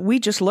 we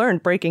just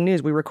learned, breaking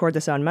news, we record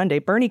this on Monday,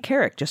 Bernie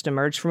Kerik just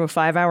emerged from a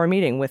 5-hour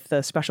meeting with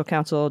the special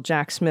counsel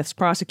Jack Smith's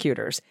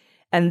prosecutors.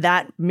 And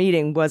that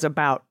meeting was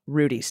about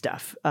Rudy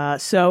stuff.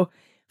 So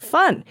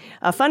fun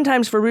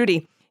times for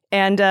Rudy.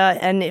 And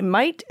it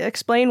might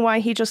explain why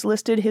he just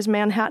listed his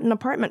Manhattan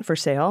apartment for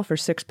sale for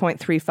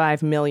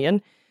 $6.35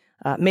 million.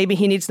 Maybe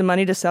he needs the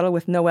money to settle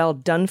with Noelle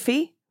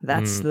Dunphy.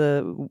 That's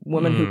the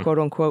woman who, quote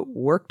unquote,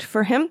 worked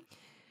for him.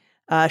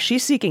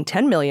 She's seeking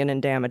 $10 million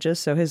in damages,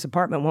 so his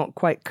apartment won't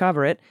quite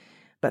cover it.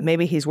 But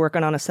maybe he's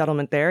working on a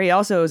settlement there. He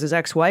also owes his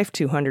ex-wife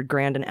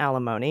 $200,000 in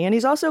alimony, and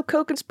he's also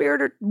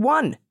co-conspirator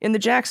 1 in the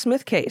Jack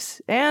Smith case.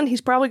 And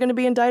he's probably going to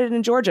be indicted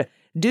in Georgia.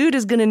 Dude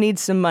is going to need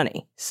some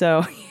money.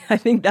 So I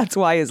think that's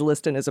why he's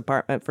listing his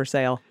apartment for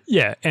sale.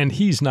 Yeah, and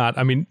he's not.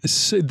 I mean,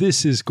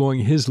 this is going,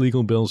 his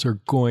legal bills are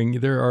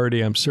going, they're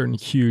already, I'm certain,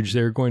 huge.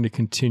 They're going to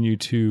continue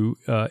to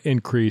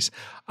increase.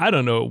 I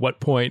don't know at what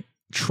point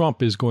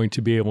Trump is going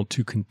to be able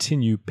to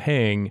continue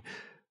paying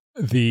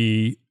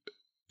the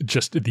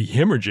just the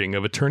hemorrhaging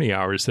of attorney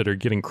hours that are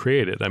getting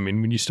created. I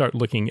mean, when you start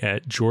looking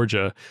at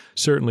Georgia,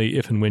 certainly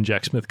if and when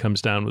Jack Smith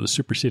comes down with a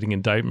superseding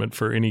indictment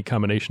for any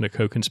combination of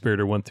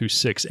co-conspirator 1 through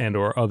 6 and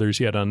or others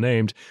yet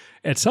unnamed,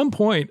 at some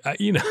point,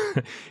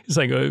 it's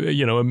like,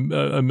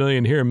 a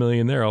million here, a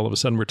million there. All of a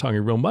sudden, we're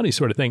talking real money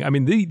sort of thing. I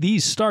mean,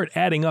 these start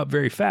adding up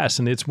very fast.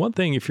 And it's one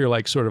thing if you're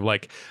like sort of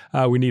like,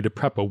 we need to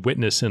prep a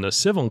witness in a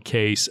civil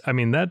case. I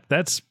mean,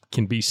 that's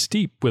can be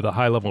steep with a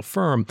high-level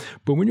firm.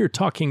 But when you're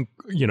talking,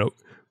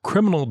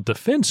 criminal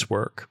defense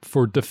work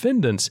for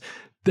defendants,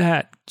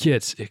 that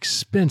gets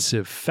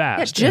expensive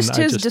fast. Yeah,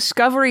 his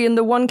discovery in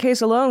the one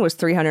case alone was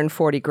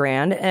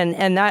 $340,000,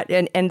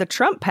 and the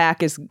Trump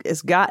PAC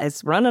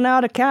is running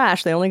out of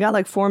cash. They only got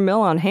like $4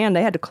 million on hand.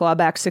 They had to claw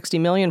back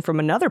 $60 million from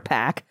another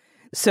PAC.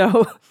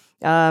 So,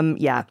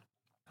 the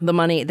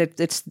money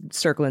it's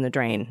circling the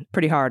drain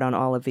pretty hard on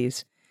all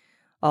these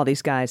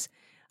guys.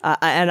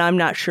 And I'm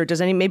not sure. Do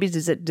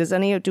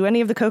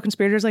any of the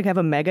co-conspirators like have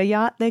a mega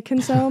yacht they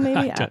can sell?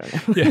 Maybe I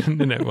don't know.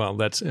 Yeah, well,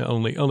 that's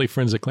only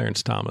friends of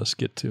Clarence Thomas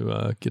get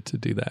to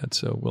do that.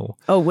 So we'll.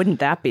 Oh, wouldn't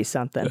that be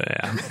something?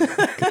 Yeah.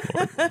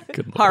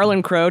 Good Lord.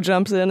 Harlan Crow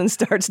jumps in and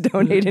starts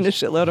donating a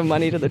shitload of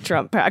money to the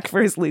Trump PAC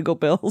for his legal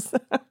bills.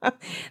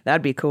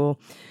 That'd be cool.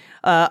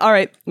 All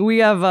right, we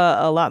have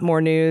a lot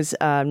more news.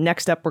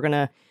 Next up, we're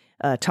going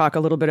to talk a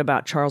little bit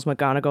about Charles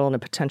McGonigal and a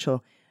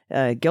potential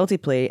guilty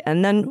plea.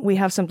 And then we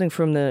have something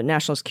from the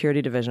National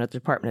Security Division at the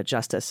Department of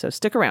Justice. So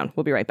stick around.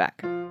 We'll be right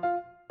back.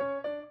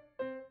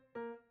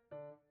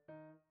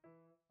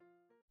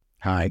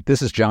 Hi,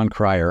 this is John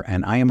Cryer,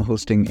 and I am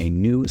hosting a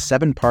new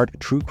 7-part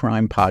true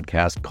crime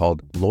podcast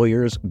called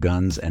Lawyers,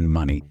 Guns, and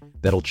Money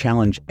that'll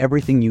challenge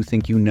everything you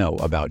think you know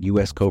about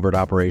U.S. covert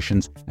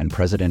operations and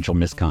presidential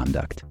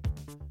misconduct.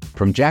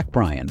 From Jack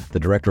Bryan, the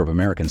director of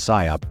American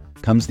PSYOP,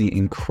 comes the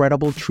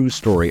incredible true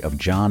story of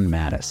John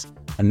Mattis,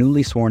 a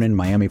newly sworn-in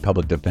Miami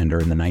public defender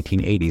in the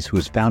 1980s who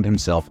has found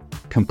himself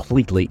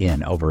completely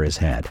in over his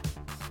head.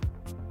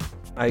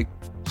 I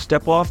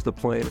step off the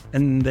plane,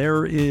 and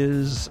there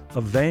is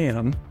a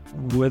van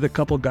with a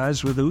couple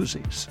guys with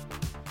Uzis.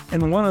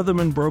 And one of them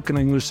in broken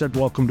English said,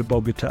 "Welcome to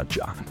Bogota,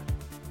 John."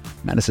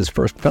 Mattis's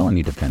first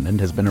felony defendant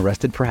has been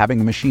arrested for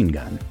having a machine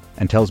gun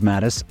and tells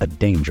Mattis a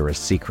dangerous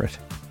secret.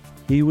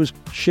 He was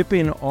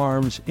shipping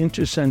arms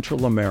into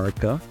Central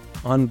America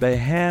on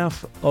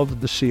behalf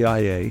of the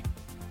CIA.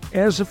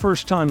 As a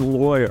first-time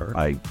lawyer,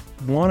 I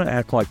want to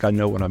act like I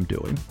know what I'm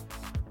doing.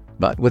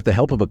 But with the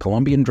help of a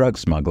Colombian drug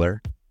smuggler...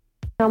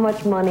 How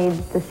much money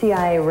the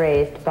CIA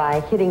raised by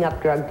hitting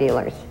up drug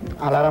dealers?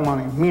 A lot of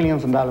money,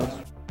 millions of dollars.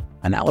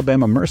 An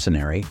Alabama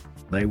mercenary...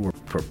 They were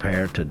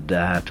prepared to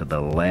die to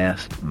the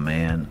last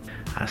man.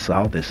 I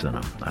saw this in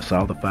them. I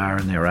saw the fire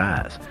in their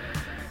eyes.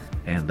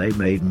 And they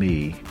made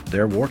me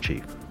their war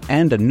chief.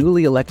 And a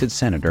newly elected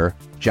senator,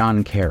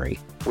 John Kerry.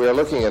 We are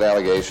looking at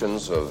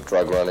allegations of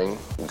drug running,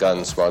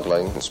 gun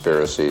smuggling,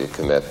 conspiracy to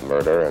commit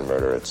murder and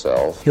murder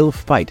itself. He'll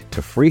fight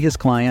to free his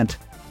client.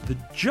 The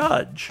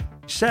judge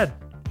said,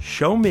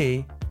 "Show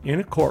me in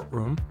a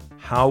courtroom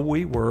how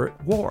we were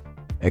at war."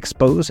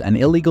 Expose an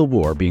illegal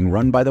war being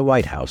run by the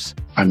White House.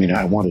 I mean,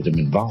 I wanted him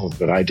involved,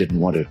 but I didn't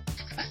want to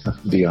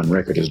be on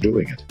record as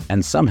doing it.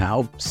 And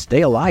somehow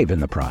stay alive in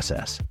the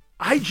process.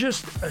 I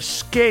just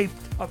escaped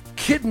a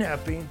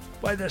kidnapping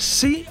by the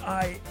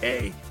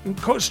CIA in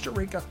Costa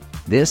Rica.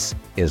 This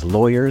is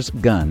Lawyers,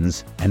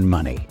 Guns, and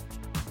Money.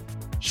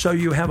 So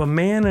you have a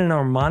man in an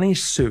Armani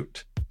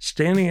suit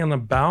standing on the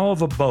bow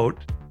of a boat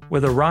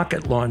with a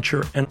rocket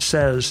launcher and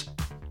says,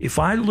 "If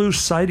I lose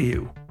sight of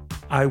you,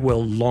 I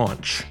will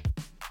launch.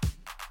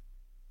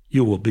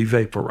 You will be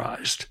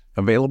vaporized."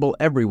 Available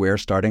everywhere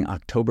starting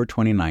October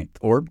 29th,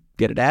 or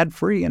get it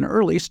ad-free and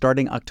early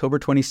starting October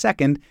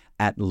 22nd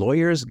at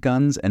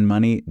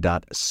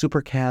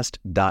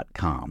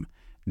lawyersgunsandmoney.supercast.com.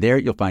 There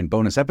you'll find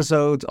bonus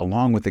episodes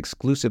along with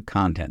exclusive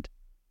content.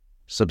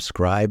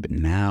 Subscribe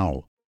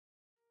now.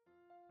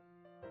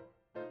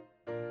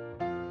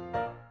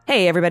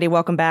 Hey everybody,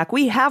 welcome back.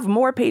 We have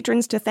more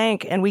patrons to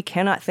thank, and we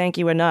cannot thank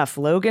you enough.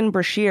 Logan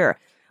Brashear,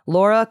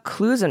 Laura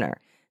Klusener,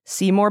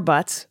 Seymour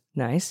Butts,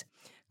 nice,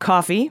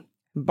 Coffee,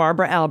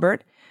 Barbara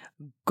Albert,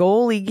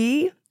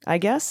 Goligi, I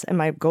guess. Am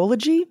I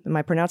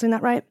pronouncing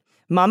that right?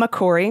 Mama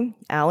Corey,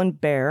 Alan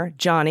Bear,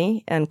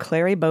 Johnny, and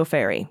Clary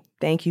Beauferry.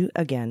 Thank you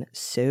again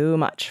so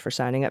much for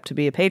signing up to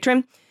be a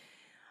patron.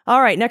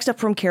 All right, next up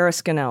from Kara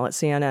Scannell at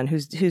CNN,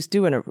 who's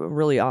doing a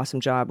really awesome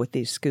job with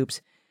these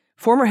scoops.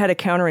 Former head of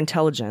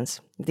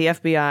counterintelligence, the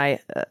FBI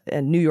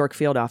and New York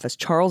field office,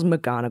 Charles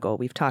McGonigal.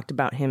 We've talked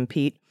about him,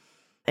 Pete.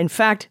 In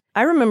fact,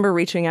 I remember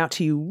reaching out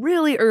to you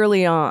really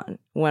early on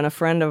when a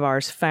friend of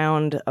ours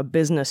found a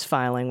business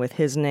filing with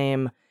his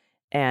name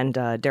and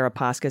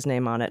Deripaska's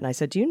name on it. And I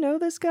said, "Do you know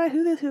this guy?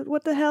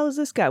 What the hell is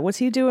this guy? What's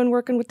he doing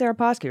working with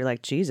Deripaska?" You're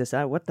like, "Jesus,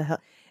 what the hell?"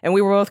 And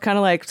we were both kind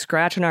of like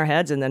scratching our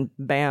heads, and then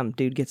bam,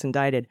 dude gets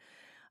indicted.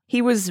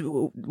 He was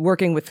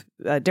working with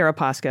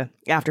Deripaska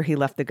after he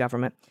left the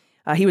government.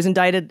 He was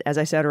indicted, as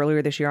I said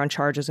earlier this year, on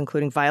charges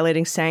including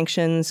violating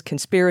sanctions,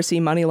 conspiracy,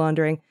 money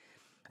laundering.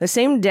 The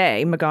same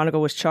day,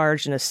 McGonigal was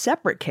charged in a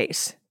separate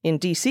case in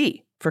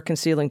D.C. for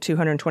concealing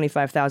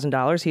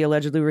 $225,000 he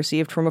allegedly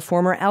received from a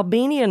former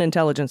Albanian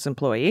intelligence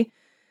employee.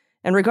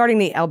 And regarding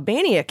the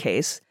Albania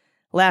case,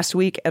 last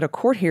week at a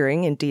court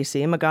hearing in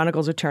D.C.,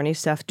 McGonigal's attorney,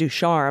 Seth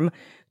Ducharme,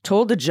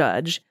 told the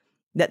judge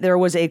that there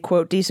was a,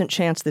 quote, decent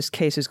chance this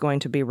case is going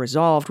to be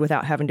resolved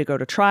without having to go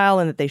to trial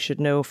and that they should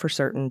know for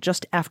certain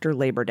just after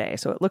Labor Day.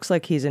 So it looks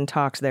like he's in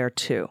talks there,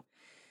 too.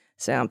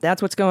 So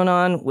that's what's going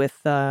on with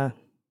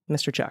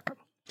Mr. Chuck.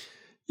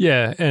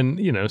 Yeah, and,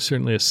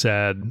 certainly a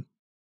sad,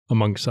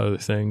 amongst other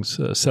things,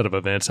 set of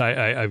events.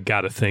 I've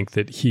got to think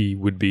that he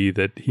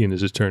and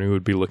his attorney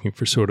would be looking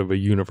for sort of a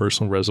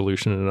universal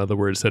resolution. In other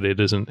words, that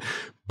it isn't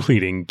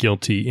pleading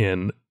guilty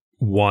in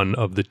one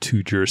of the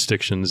two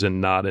jurisdictions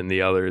and not in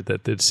the other,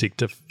 that they'd seek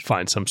to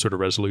find some sort of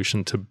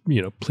resolution to,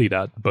 plead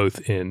out both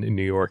in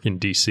New York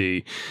and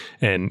DC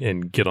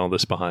and get all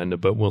this behind them.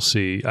 But we'll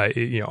see.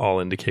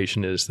 All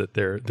indication is that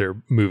they're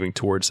moving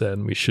towards that,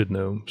 and we should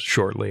know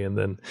shortly. And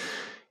then,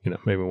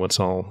 maybe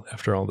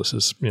after all this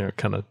is,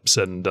 kind of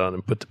said and done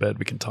and put to bed,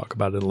 we can talk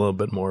about it a little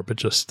bit more. But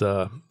just,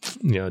 a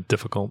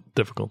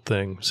difficult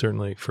thing,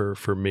 certainly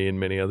for me and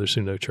many others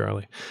who know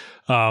Charlie.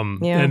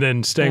 And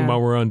then staying while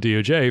we're on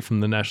DOJ from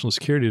the National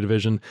Security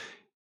Division,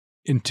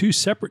 in two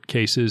separate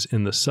cases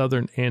in the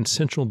Southern and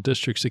Central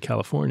Districts of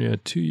California,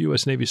 2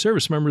 U.S. Navy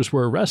service members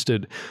were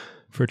arrested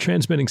for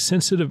transmitting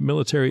sensitive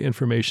military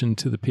information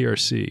to the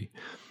PRC.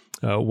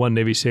 One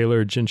Navy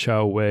sailor,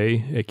 Jinshaw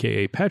Wei,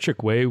 a.k.a.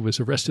 Patrick Wei, was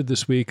arrested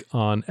this week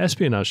on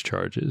espionage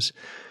charges.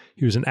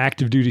 He was an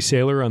active duty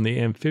sailor on the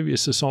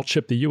amphibious assault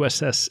ship, the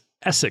USS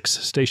Essex,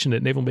 stationed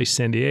at Naval Base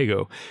San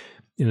Diego.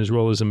 In his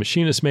role as a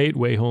machinist mate,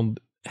 Wei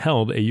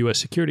held a U.S.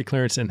 security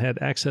clearance and had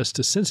access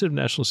to sensitive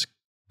national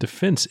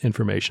defense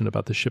information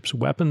about the ship's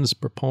weapons,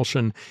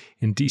 propulsion,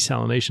 and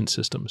desalination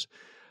systems.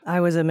 I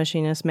was a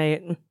machinist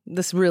mate.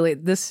 This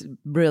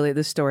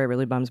story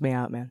really bums me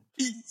out, man.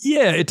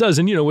 Yeah, it does.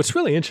 And what's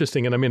really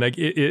interesting, and I mean,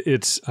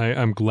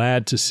 I'm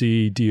glad to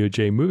see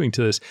DOJ moving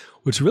to this.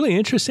 What's really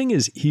interesting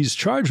is he's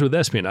charged with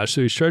espionage.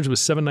 So he's charged with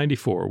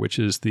 794, which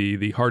is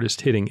the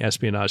hardest hitting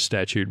espionage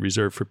statute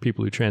reserved for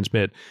people who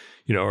transmit,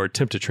 or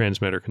attempt to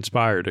transmit or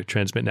conspire to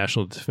transmit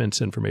national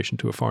defense information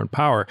to a foreign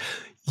power.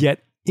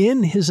 Yet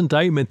in his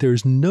indictment,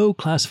 there's no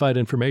classified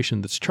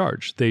information that's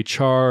charged. They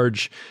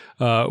charge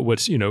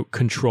what's,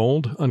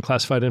 controlled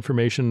unclassified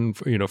information,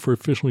 for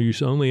official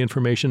use only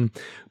information.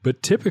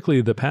 But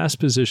typically the past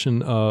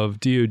position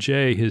of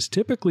DOJ has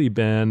typically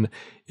been,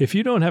 if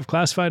you don't have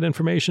classified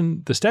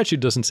information, the statute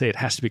doesn't say it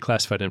has to be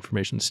classified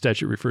information. The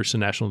statute refers to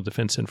national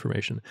defense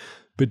information.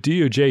 But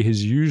DOJ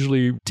has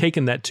usually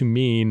taken that to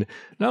mean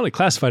not only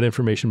classified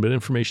information, but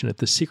information at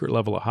the secret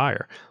level or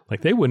higher.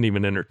 Like they wouldn't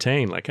even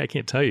entertain, I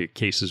can't tell you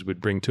cases would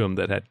bring to them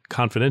that had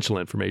confidential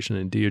information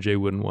and DOJ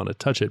wouldn't want to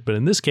touch it. But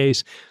in this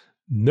case,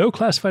 no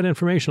classified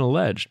information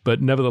alleged,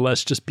 but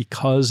nevertheless, just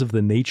because of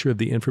the nature of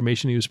the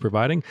information he was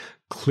providing,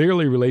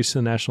 clearly relates to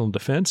the national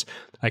defense.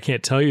 I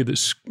can't tell you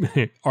this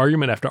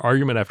argument after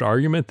argument after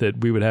argument that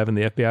we would have in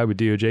the FBI with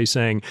DOJ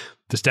saying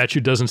the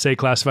statute doesn't say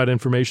classified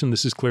information.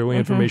 This is clearly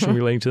information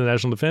relating to the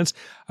national defense.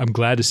 I'm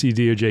glad to see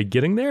DOJ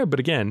getting there. But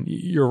again,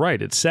 you're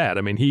right. It's sad.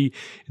 I mean,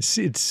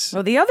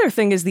 Well, the other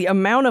thing is the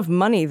amount of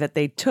money that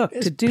they took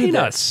to do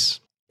peanuts. This.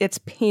 It's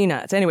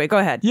peanuts. Anyway, go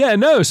ahead. Yeah,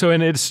 no. So,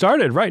 and it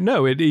started, right?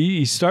 No,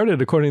 he started,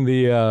 according to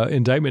the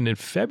indictment, in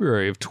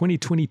February of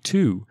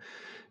 2022.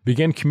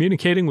 Began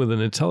communicating with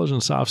an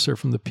intelligence officer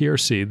from the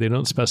PRC. They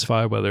don't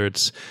specify whether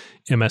it's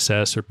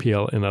MSS or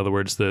PL. In other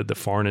words, the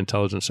Foreign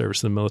Intelligence Service,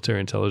 the Military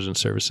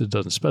Intelligence Service, it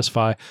doesn't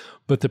specify.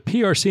 But the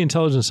PRC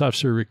intelligence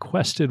officer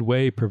requested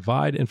Wei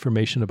provide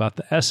information about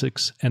the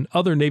Essex and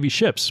other Navy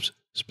ships.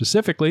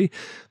 Specifically,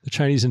 the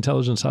Chinese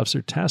intelligence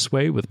officer tasked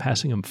Wei with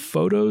passing him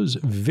photos,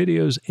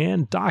 videos,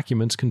 and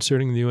documents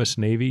concerning the U.S.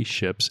 Navy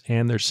ships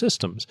and their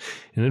systems.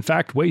 And in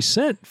fact, Wei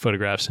sent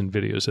photographs and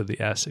videos of the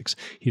Essex.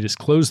 He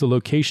disclosed the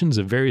locations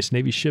of various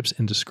Navy ships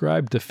and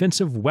described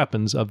defensive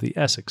weapons of the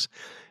Essex.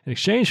 In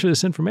exchange for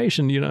this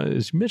information,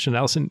 as you mentioned,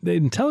 Allison, the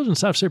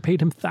intelligence officer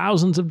paid him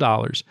thousands of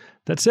dollars.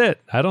 That's it.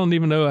 I don't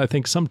even know. I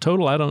think sum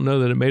total, I don't know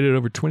that it made it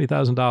over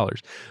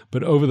 $20,000.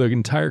 But over the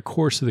entire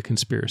course of the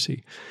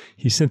conspiracy,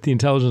 he sent the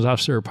intelligence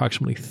officer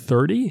approximately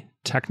 30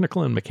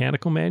 technical and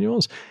mechanical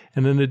manuals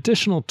and an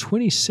additional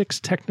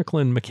 26 technical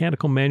and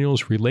mechanical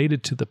manuals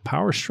related to the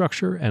power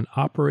structure and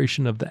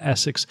operation of the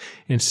Essex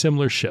and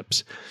similar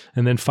ships.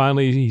 And then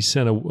finally, he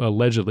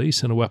allegedly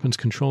sent a weapons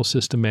control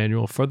system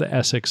manual for the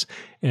Essex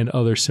and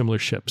other similar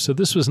ships. So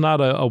this was not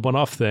a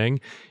one-off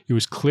thing. It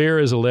was clear,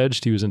 as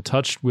alleged, he was in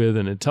touch with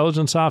an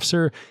intelligence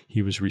officer.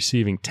 He was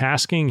receiving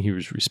tasking. He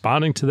was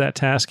responding to that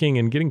tasking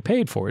and getting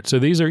paid for it. So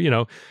these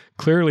are,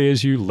 clearly,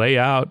 as you lay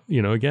out,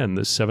 again,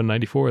 the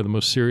 794, the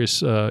most serious,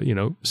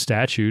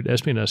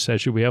 espionage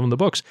statute we have in the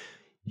books,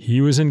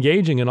 he was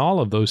engaging in all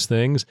of those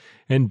things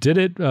and did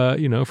it,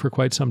 for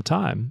quite some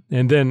time.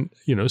 And then,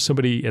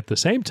 somebody at the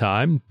same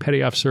time,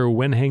 Petty Officer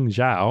Wenheng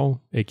Zhao,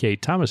 a.k.a.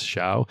 Thomas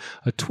Zhao,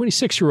 a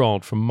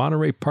 26-year-old from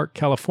Monterey Park,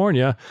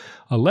 California,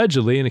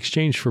 allegedly in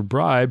exchange for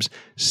bribes,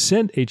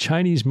 sent a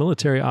Chinese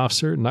military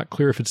officer, not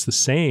clear if it's the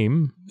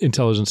same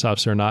intelligence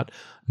officer or not,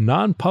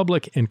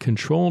 non-public and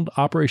controlled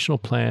operational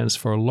plans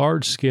for a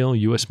large-scale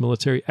U.S.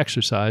 military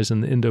exercise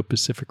in the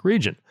Indo-Pacific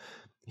region.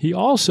 He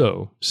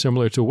also,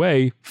 similar to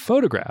Wei,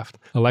 photographed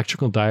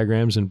electrical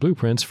diagrams and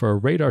blueprints for a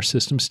radar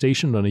system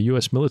stationed on a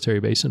U.S. military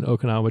base in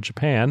Okinawa,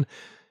 Japan.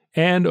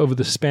 And over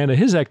the span of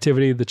his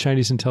activity, the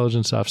Chinese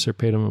intelligence officer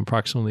paid him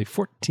approximately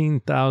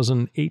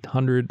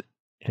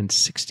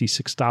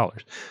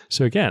 $14,866.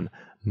 So again,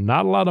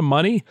 not a lot of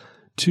money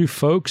to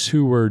folks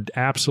who were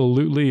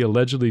absolutely,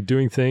 allegedly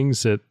doing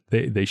things that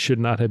they should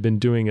not have been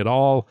doing at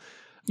all.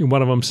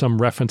 One of them,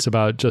 some reference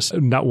about just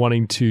not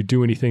wanting to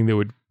do anything that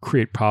would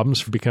create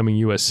problems for becoming a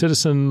U.S.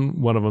 citizen.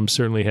 One of them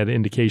certainly had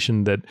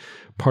indication that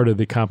part of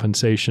the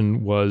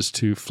compensation was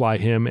to fly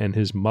him and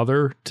his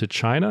mother to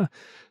China.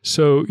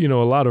 So, a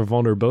lot of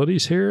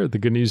vulnerabilities here. The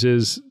good news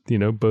is,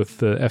 both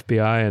the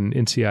FBI and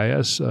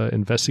NCIS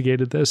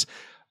investigated this.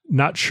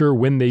 Not sure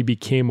when they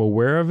became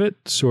aware of it,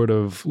 sort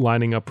of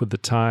lining up with the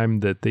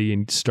time that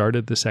they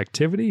started this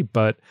activity.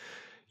 But,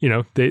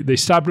 they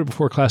stopped it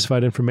before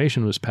classified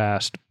information was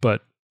passed.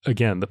 But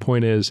again, the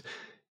point is,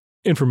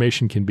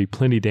 information can be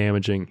plenty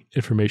damaging.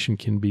 Information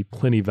can be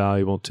plenty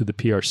valuable to the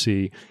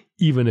PRC,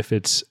 even if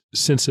it's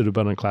sensitive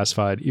but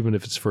unclassified, even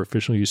if it's for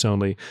official use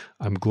only.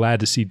 I'm glad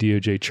to see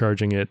DOJ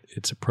charging it.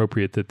 It's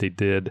appropriate that they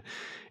did.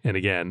 And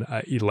again,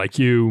 like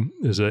you,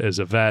 as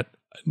a vet,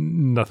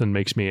 nothing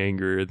makes me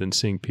angrier than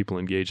seeing people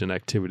engage in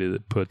activity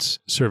that puts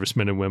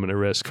servicemen and women at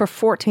risk. For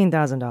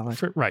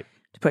 $14,000. Right.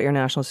 To put your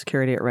national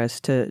security at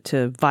risk,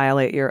 to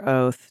violate your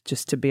oath,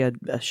 just to be a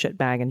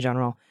shitbag in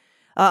general.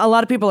 A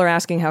lot of people are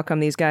asking how come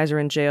these guys are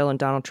in jail and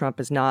Donald Trump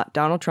is not.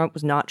 Donald Trump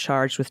was not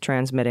charged with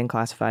transmitting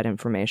classified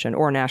information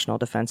or national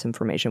defense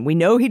information. We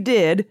know he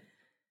did,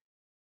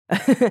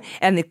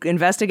 and the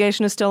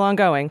investigation is still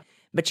ongoing,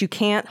 but you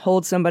can't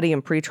hold somebody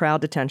in pretrial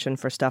detention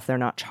for stuff they're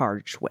not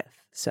charged with.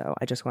 So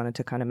I just wanted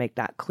to kind of make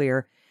that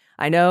clear.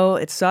 I know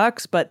it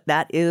sucks, but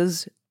that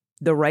is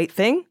the right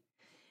thing.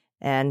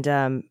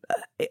 And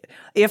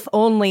if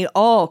only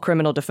all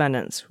criminal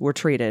defendants were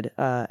treated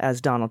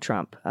as Donald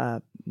Trump.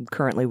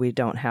 Currently, we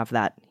don't have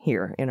that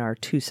here in our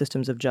two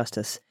systems of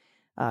justice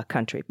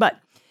country. But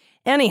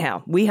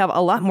anyhow, we have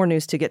a lot more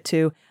news to get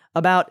to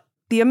about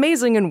the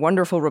amazing and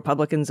wonderful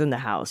Republicans in the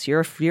House.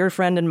 Your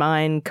friend and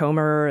mine,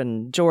 Comer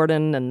and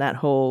Jordan and that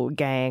whole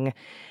gang,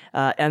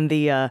 and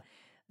the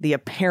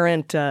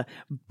apparent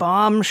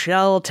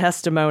bombshell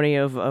testimony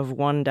of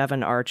one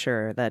Devin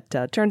Archer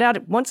that turned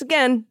out once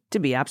again to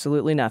be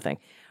absolutely nothing.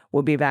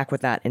 We'll be back with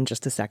that in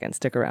just a second.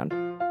 Stick around.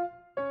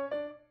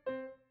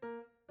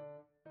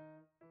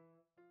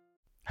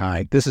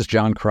 Hi, this is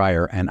John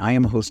Cryer, and I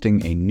am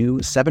hosting a new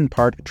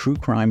 7-part true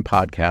crime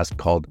podcast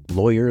called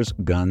Lawyers,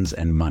 Guns,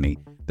 and Money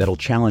that'll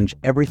challenge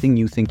everything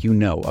you think you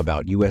know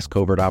about U.S.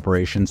 covert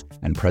operations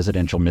and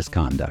presidential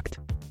misconduct.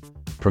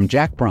 From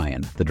Jack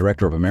Bryan, the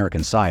director of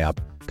American PSYOP,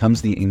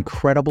 comes the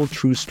incredible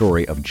true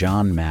story of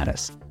John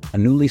Mattis, a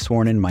newly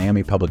sworn-in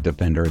Miami public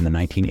defender in the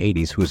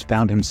 1980s who has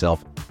found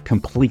himself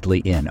completely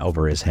in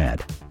over his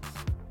head.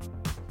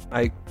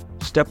 I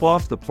step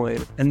off the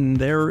plane, and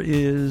there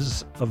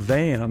is a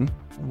van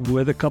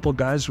with a couple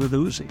guys with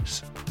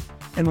Uzis.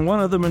 And one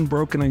of them in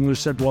broken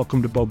English said,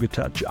 "Welcome to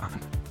Bogota, John."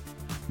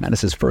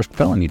 Mattis's first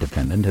felony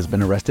defendant has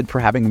been arrested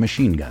for having a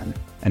machine gun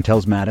and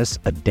tells Mattis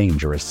a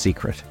dangerous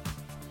secret.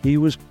 He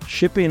was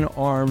shipping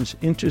arms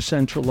into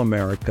Central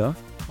America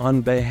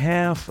on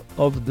behalf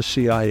of the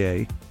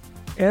CIA.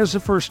 As a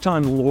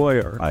first-time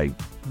lawyer, I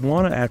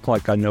want to act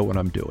like I know what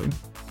I'm doing.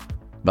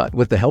 But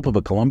with the help of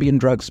a Colombian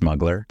drug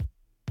smuggler...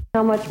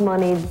 How much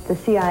money the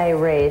CIA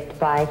raised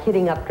by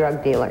hitting up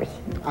drug dealers?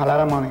 A lot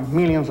of money,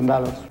 millions of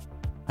dollars.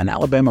 An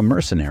Alabama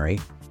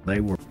mercenary... They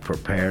were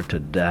prepared to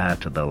die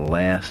to the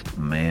last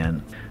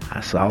man. I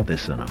saw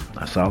this in them.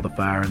 I saw the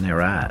fire in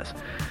their eyes.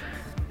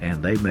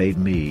 And they made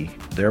me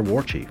their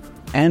war chief.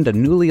 And a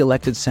newly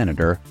elected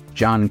senator,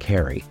 John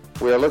Kerry.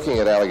 We are looking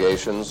at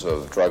allegations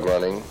of drug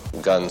running,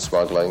 gun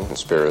smuggling,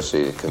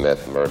 conspiracy to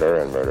commit murder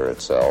and murder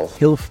itself.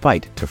 He'll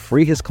fight to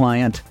free his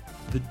client.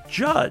 The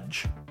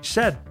judge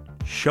said,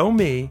 "Show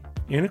me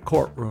in a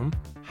courtroom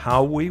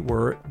how we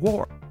were at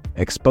war."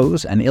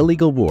 Expose an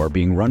illegal war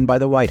being run by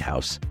the White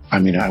House. I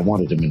mean, I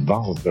wanted him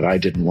involved, but I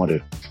didn't want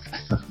to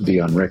be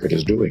on record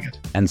as doing it.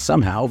 And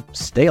somehow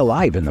stay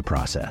alive in the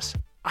process.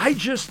 I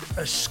just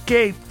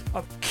escaped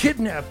a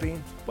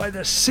kidnapping by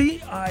the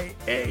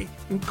CIA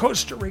in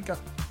Costa Rica.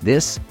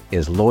 This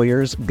is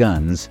Lawyers,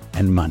 Guns,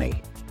 and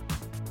Money.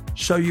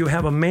 So you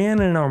have a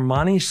man in an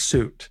Armani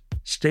suit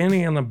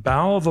standing in the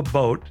bow of a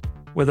boat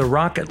with a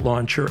rocket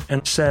launcher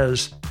and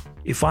says,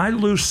 "If I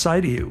lose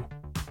sight of you,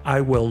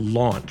 I will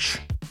launch.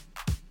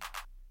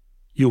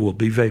 You will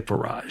be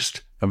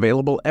vaporized."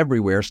 Available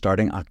everywhere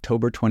starting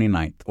October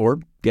 29th, or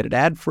get it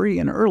ad-free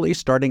and early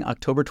starting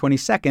October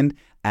 22nd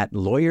at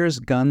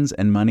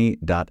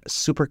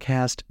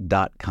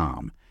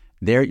lawyersgunsandmoney.supercast.com.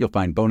 There you'll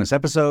find bonus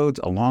episodes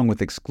along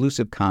with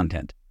exclusive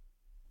content.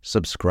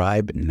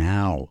 Subscribe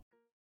now.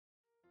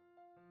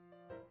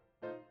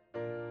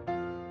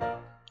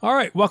 All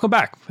right, welcome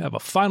back. We have a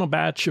final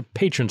batch of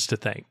patrons to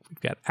thank.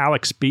 We've got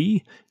Alex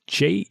B.,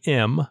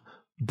 J.M.,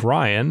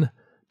 Bryan,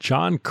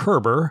 John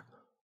Kerber,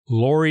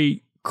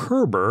 Lori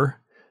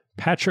Kerber,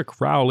 Patrick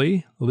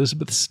Rowley,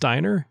 Elizabeth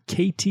Steiner,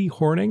 K.T.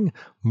 Horning,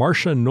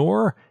 Marcia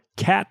Knorr,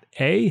 Kat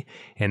A.,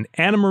 and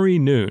Anna Marie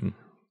Noon.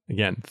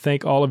 Again,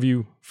 thank all of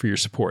you for your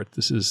support.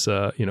 This is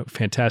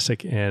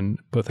fantastic, and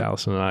both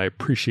Allison and I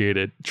appreciate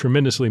it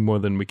tremendously more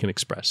than we can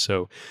express.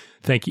 So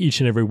thank each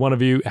and every one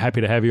of you.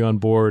 Happy to have you on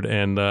board,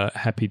 and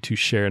happy to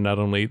share not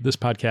only this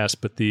podcast,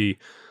 but the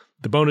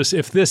bonus.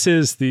 If this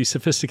is the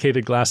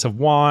sophisticated glass of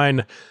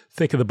wine,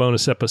 think of the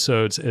bonus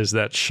episodes as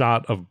that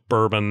shot of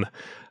bourbon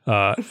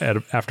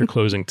after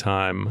closing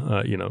time,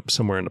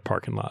 somewhere in the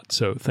parking lot.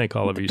 So thank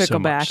all of you so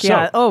much. Pickleback,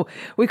 yeah. Oh,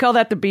 we call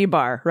that the B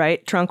bar,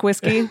 right? Trunk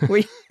whiskey.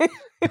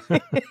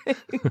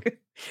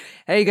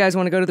 Hey, you guys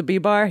want to go to the B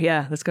bar?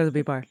 Yeah, let's go to the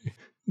B bar.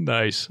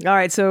 Nice. All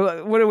right.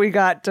 So what do we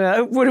got?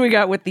 What do we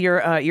got with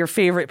your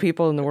favorite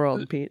people in the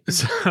world, Pete?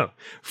 So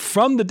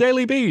from the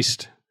Daily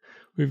Beast,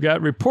 we've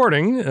got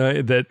reporting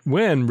that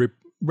when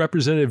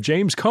Representative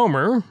James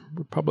Comer,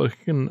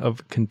 Republican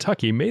of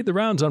Kentucky, made the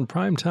rounds on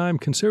primetime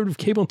conservative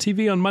cable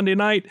TV on Monday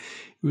night,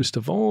 it was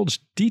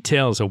divulged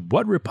details of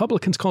what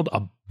Republicans called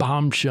a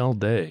bombshell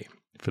day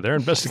for their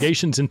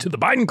investigations into the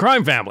Biden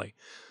crime family.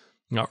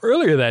 Now,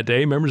 earlier that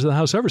day, members of the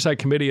House Oversight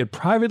Committee had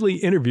privately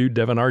interviewed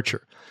Devon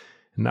Archer.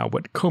 Now,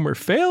 what Comer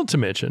failed to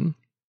mention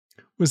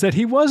was that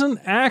he wasn't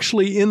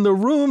actually in the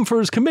room for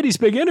his committee's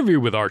big interview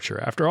with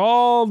Archer. After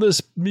all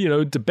this,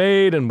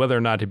 debate and whether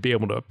or not he'd be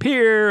able to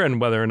appear and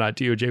whether or not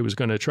DOJ was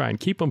going to try and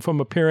keep him from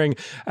appearing,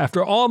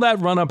 after all that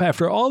run-up,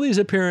 after all these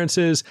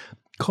appearances,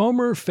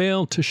 Comer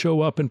failed to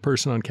show up in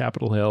person on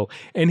Capitol Hill,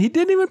 and he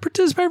didn't even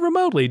participate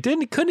remotely.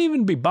 Couldn't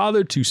even be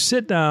bothered to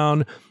sit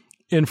down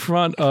in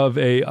front of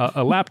a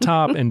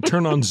laptop and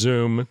turn on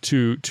Zoom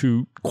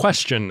to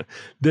question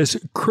this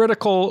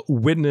critical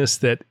witness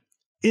that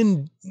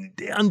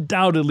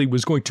undoubtedly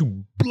was going to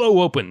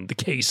blow open the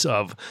case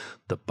of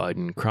the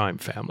Biden crime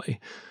family.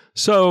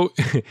 So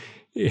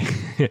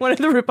one of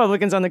the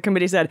Republicans on the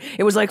committee said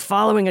it was like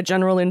following a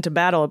general into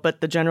battle,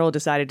 but the general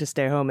decided to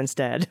stay home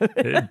instead.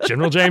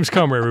 General James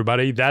Comer,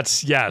 everybody.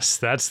 That's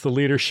the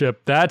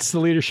leadership. That's the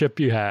leadership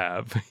you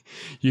have.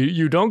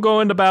 You don't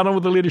go into battle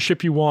with the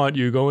leadership you want.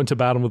 You go into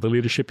battle with the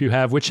leadership you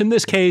have, which in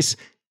this case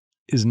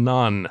is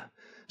none.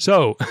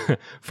 So,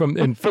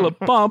 Philip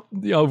Bump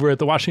over at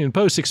the Washington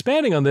Post,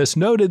 expanding on this,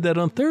 noted that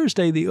on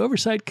Thursday, the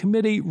Oversight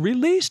Committee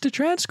released a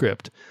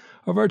transcript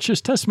of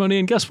Archer's testimony.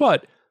 And guess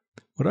what?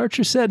 What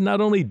Archer said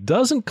not only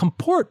doesn't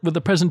comport with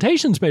the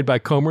presentations made by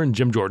Comer and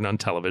Jim Jordan on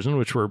television,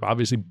 which were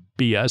obviously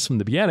BS from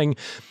the beginning,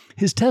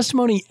 his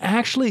testimony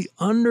actually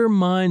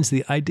undermines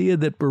the idea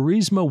that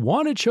Burisma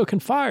wanted Shokin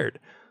fired,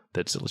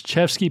 that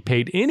Zlochevsky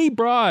paid any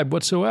bribe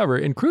whatsoever,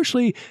 and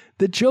crucially,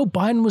 that Joe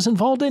Biden was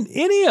involved in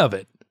any of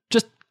it.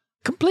 Just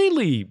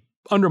completely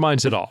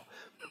undermines it all.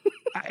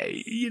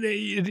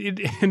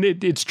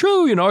 It's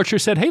true. Archer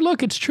said, hey,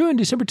 look, it's true. In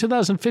December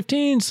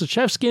 2015,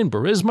 Zlochevsky and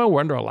Burisma were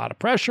under a lot of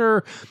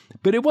pressure,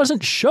 but it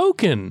wasn't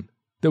Shokin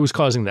that was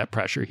causing that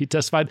pressure. He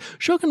testified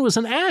Shokin was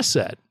an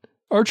asset.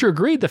 Archer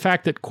agreed the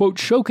fact that, quote,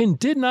 Shokin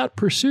did not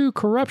pursue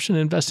corruption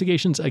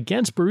investigations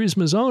against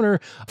Burisma's owner,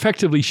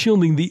 effectively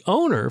shielding the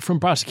owner from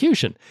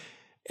prosecution.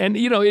 And,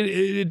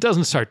 it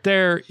doesn't start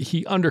there.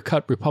 He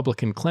undercut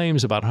Republican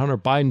claims about Hunter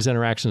Biden's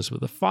interactions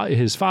with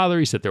his father.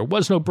 He said there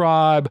was no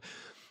bribe.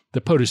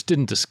 The POTUS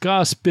didn't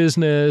discuss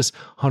business.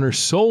 Hunter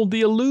sold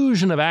the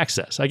illusion of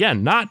access.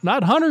 Again, not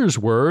Hunter's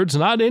words,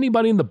 not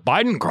anybody in the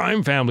Biden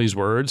crime family's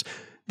words.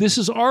 This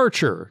is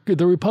Archer,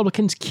 the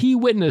Republicans' key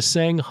witness,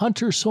 saying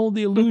Hunter sold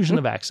the illusion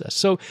of access.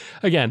 So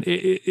again,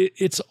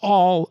 it's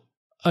all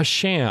a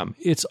sham.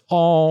 It's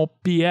all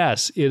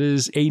BS. It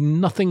is a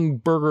nothing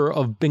burger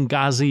of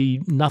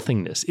Benghazi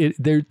nothingness.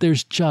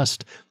 There's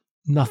just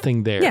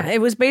nothing there. Yeah,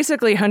 it was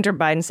basically Hunter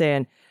Biden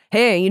saying,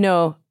 hey,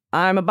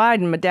 I'm a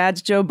Biden. My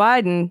dad's Joe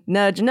Biden.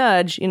 Nudge,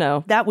 nudge.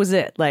 That was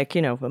it. Like,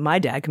 my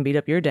dad can beat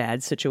up your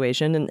dad's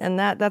situation. And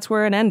that's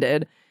where it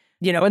ended.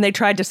 And they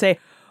tried to say,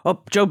 oh,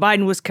 Joe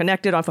Biden was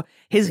connected off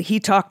he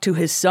talked to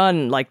his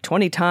son like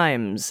 20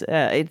 times.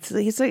 It's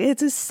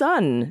his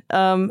son.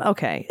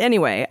 Okay.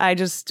 Anyway, I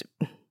just...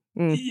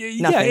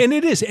 yeah, and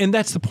it is. And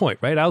that's the point,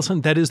 right,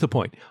 Allison? That is the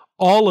point.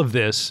 All of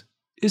this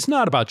is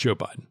not about Joe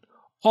Biden.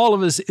 All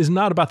of this is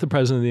not about the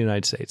president of the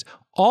United States.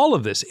 All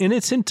of this in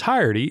its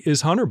entirety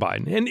is Hunter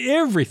Biden and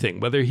everything,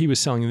 whether he was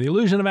selling the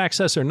illusion of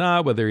access or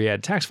not, whether he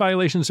had tax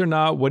violations or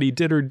not, what he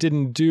did or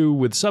didn't do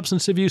with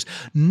substance abuse.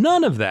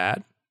 None of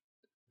that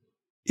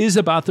is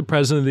about the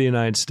president of the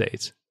United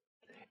States.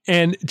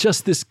 And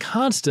just this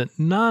constant,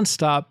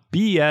 nonstop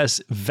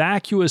BS,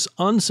 vacuous,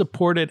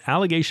 unsupported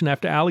allegation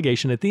after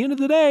allegation, at the end of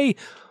the day,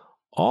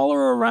 all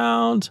are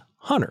around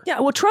Hunter. Yeah,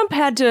 well, Trump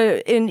had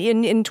to, in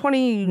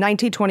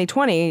 2019,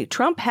 2020,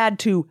 Trump had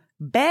to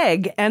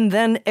beg and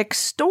then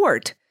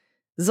extort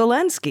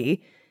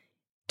Zelensky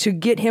to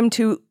get him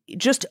to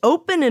just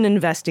open an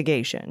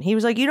investigation. He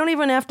was like, you don't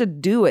even have to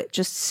do it.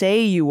 Just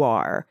say you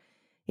are,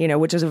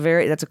 which is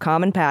that's a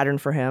common pattern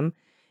for him.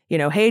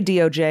 Hey,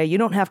 DOJ, you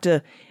don't have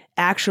to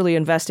actually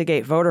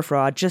investigate voter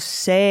fraud. Just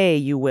say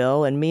you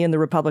will, and me and the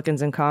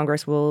Republicans in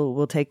Congress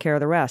will take care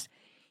of the rest.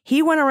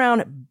 He went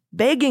around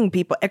begging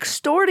people,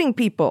 extorting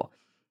people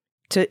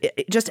to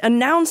just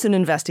announce an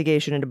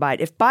investigation into Biden.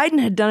 If Biden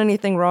had done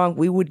anything wrong,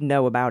 we would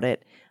know about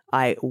it.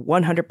 I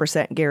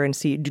 100%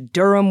 guarantee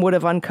Durham would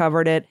have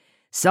uncovered it.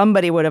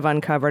 Somebody would have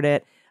uncovered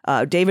it.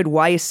 David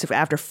Weiss,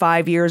 after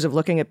 5 years of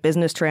looking at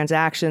business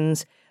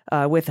transactions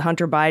with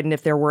Hunter Biden,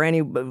 if there were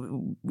any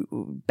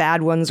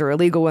bad ones or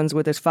illegal ones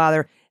with his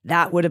father,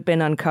 that would have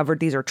been uncovered.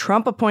 These are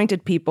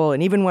Trump-appointed people,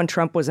 and even when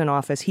Trump was in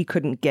office, he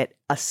couldn't get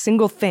a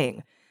single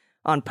thing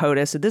on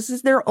POTUS. This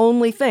is their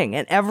only thing,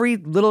 and every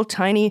little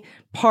tiny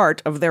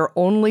part of their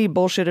only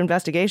bullshit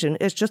investigation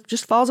is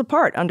just falls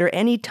apart under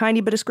any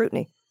tiny bit of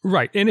scrutiny.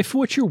 Right, and if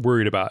what you're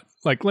worried about,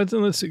 like let's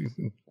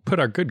put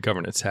our good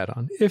governance hat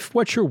on. If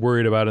what you're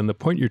worried about and the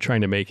point you're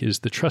trying to make is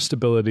the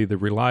trustability, the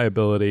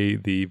reliability,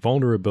 the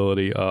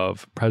vulnerability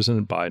of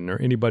President Biden or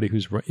anybody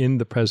who's in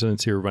the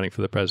presidency or running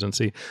for the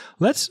presidency,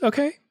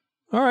 okay,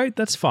 all right,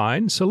 that's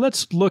fine. So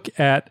let's look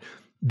at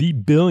the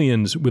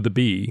billions with a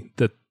B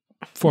that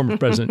former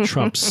President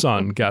Trump's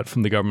son got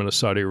from the government of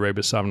Saudi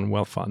Arabia's Sovereign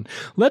Wealth Fund.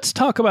 Let's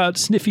talk about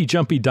Sniffy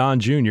Jumpy Don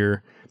Jr.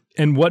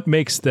 and what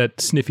makes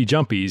that sniffy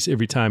jumpies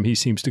every time he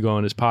seems to go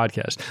on his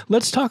podcast.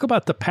 Let's talk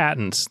about the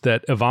patents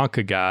that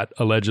Ivanka got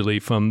allegedly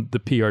from the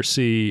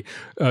PRC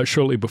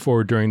shortly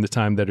before, during the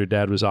time that her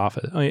dad was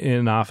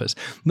in office.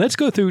 Let's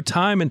go through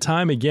time and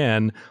time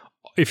again.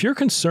 If you're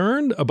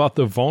concerned about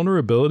the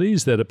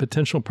vulnerabilities that a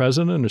potential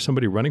president or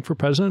somebody running for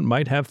president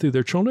might have through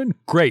their children,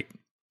 great.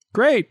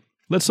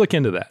 Let's look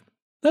into that.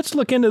 Let's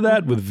look into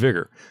that with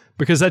vigor,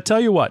 because I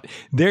tell you what,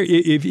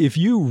 if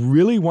you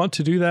really want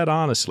to do that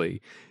honestly,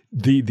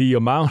 the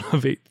amount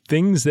of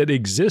things that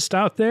exist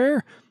out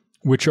there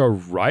which are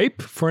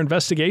ripe for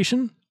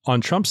investigation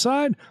on Trump's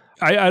side,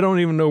 I don't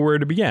even know where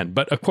to begin.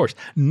 But of course,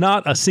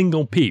 not a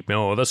single peep.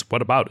 No, that's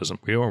whataboutism.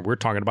 We're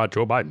talking about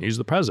Joe Biden. He's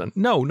the president.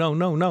 No.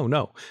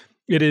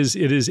 It is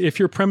if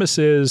your premise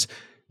is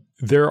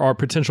there are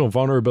potential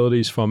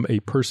vulnerabilities from a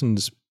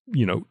person's,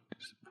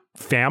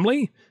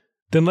 family,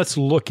 then let's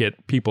look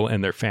at people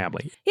and their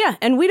family. Yeah,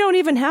 and we don't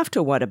even have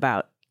to what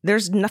about.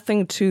 There's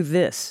nothing to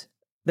this.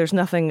 There's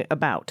nothing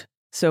about.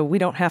 So we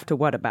don't have to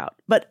what about.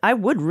 But I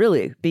would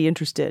really be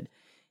interested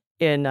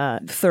in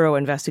thorough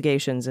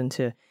investigations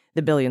into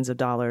the billions of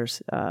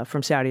dollars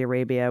from Saudi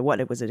Arabia,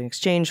 what it was in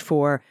exchange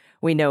for.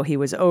 We know he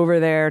was over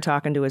there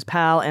talking to his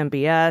pal,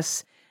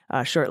 MBS,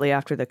 shortly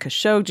after the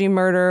Khashoggi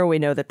murder. We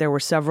know that there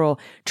were several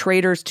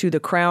traitors to the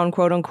crown,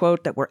 quote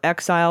unquote, that were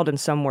exiled and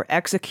some were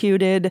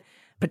executed,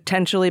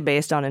 potentially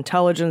based on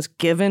intelligence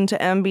given to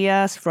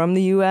MBS from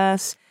the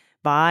U.S.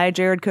 by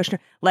Jared Kushner.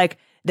 Like,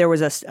 there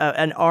was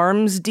an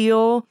arms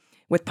deal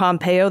with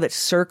Pompeo that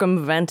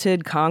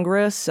circumvented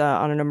Congress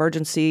on an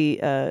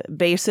emergency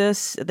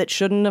basis that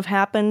shouldn't have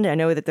happened. I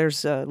know that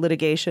there's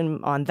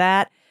litigation on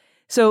that.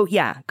 So,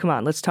 yeah, come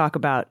on, let's talk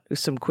about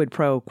some quid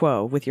pro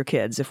quo with your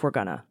kids if we're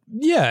gonna.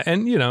 Yeah,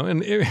 and,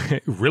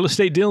 real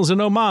estate deals in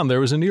Oman.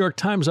 There was a New York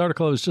Times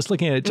article I was just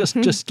looking at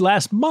just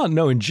last month,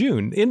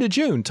 into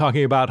June,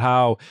 talking about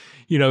how,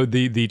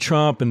 the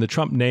Trump and the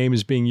Trump name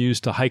is being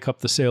used to hike up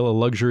the sale of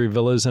luxury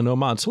villas in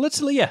Oman. So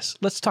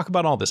let's talk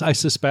about all this. I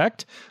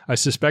suspect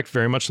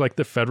very much like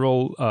the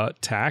federal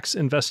tax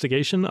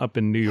investigation up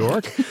in New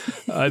York,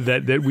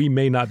 that we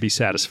may not be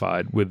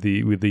satisfied with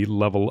the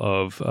level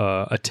of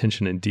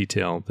attention and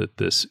detail that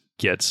this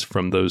gets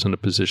from those in a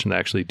position to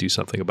actually do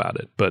something about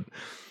it. But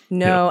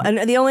no,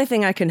 and the only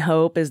thing I can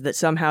hope is that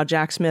somehow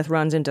Jack Smith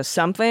runs into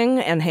something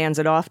and hands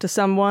it off to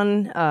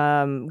someone,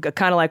 kind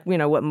of like,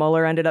 what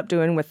Mueller ended up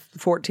doing with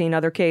 14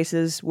 other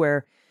cases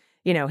where,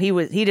 he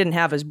didn't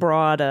have as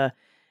broad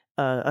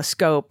a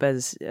scope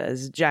as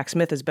Jack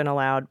Smith has been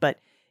allowed. But,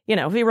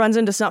 if he runs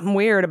into something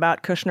weird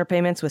about Kushner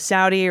payments with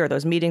Saudi or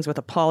those meetings with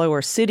Apollo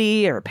or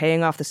Citi or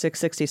paying off the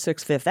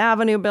 666 Fifth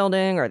Avenue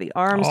building or the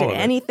arms,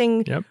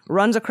 anything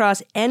runs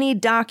across any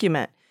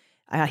document,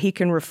 he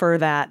can refer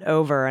that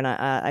over, and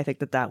I think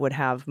that would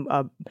have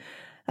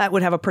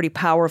a pretty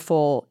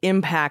powerful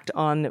impact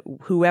on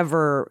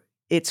whoever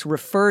it's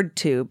referred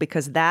to,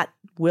 because that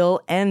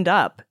will end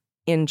up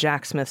in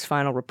Jack Smith's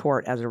final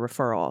report as a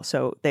referral.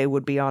 So they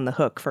would be on the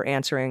hook for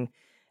answering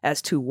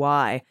as to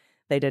why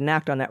they didn't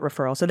act on that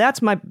referral. So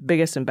that's my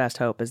biggest and best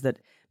hope, is that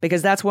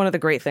because that's one of the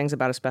great things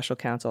about a special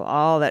counsel.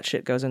 All that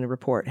shit goes in the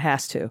report,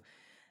 has to,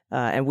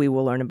 and we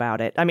will learn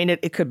about it. I mean,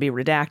 it could be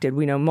redacted.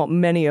 We know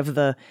many of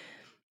the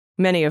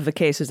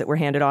cases that were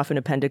handed off in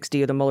Appendix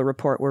D of the Mueller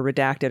report were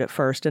redacted at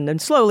first, and then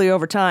slowly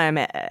over time,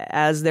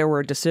 as there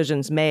were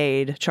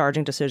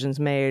charging decisions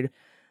made,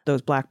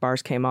 those black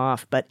bars came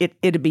off, but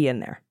it'd be in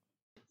there.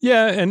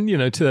 Yeah, and,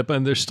 to that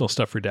point, there's still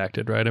stuff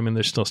redacted, right? I mean,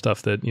 there's still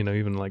stuff that,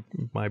 even like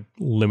my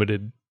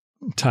limited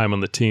time on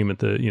the team at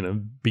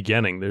the,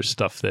 beginning, there's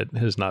stuff that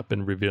has not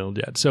been revealed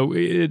yet. So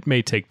it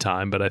may take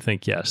time, but I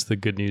think, yes, the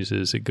good news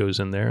is it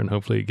goes in there and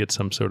hopefully it gets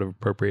some sort of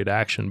appropriate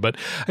action. But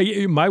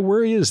my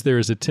worry is there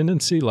is a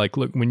tendency, like,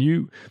 look, when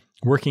you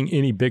working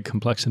any big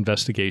complex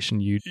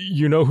investigation,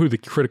 you know who the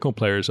critical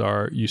players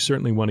are. You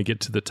certainly want to get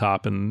to the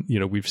top. And,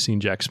 we've seen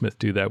Jack Smith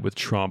do that with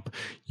Trump.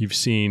 You've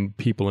seen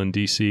people in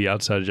D.C.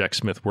 outside of Jack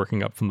Smith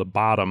working up from the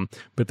bottom.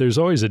 But there's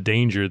always a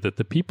danger that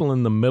the people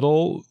in the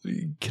middle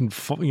can,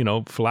 for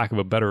lack of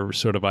a better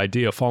sort of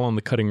idea, fall on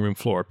the cutting room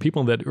floor.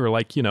 People that are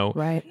like,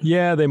 right.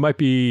 Yeah, they might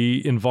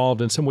be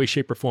involved in some way,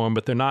 shape, or form,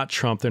 but they're not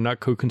Trump. They're not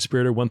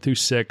co-conspirator 1 through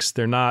 6.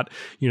 They're not,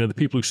 the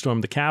people who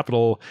stormed the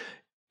Capitol.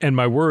 And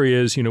my worry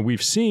is,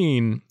 we've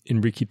seen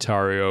Enrique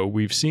Tarrio,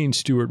 we've seen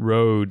Stuart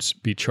Rhodes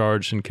be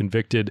charged and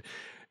convicted,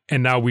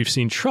 and now we've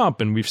seen Trump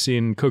and we've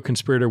seen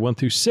co-conspirator 1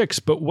 through 6.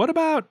 But what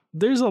about,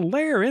 there's a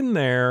layer in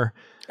there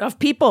of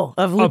people,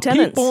 of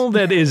lieutenants. Of people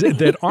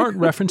that aren't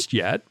referenced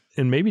yet.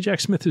 And maybe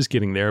Jack Smith is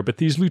getting there, but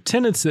these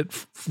lieutenants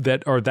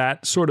that are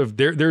that sort of,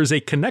 there's a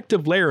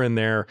connective layer in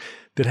there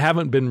that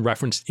haven't been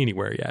referenced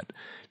anywhere yet.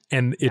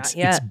 And it's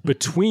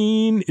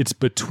between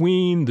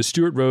the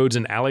Stuart Rhodes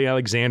and Ali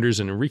Alexanders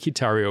and Enrique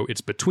Tarrio.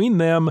 It's between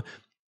them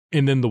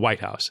and then the White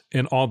House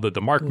and all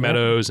the Mark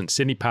Meadows and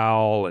Sidney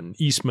Powell and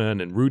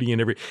Eastman and Rudy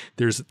and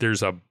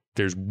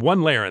there's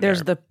one layer in there.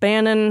 There's the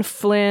Bannon,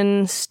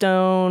 Flynn,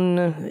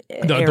 Stone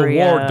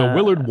area. The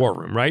Willard War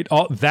Room, right?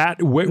 All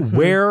that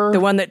where the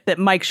one that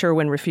Mike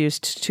Sherwin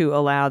refused to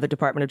allow the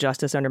Department of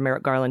Justice under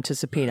Merrick Garland to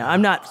subpoena.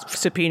 I'm not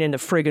subpoenaing the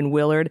friggin'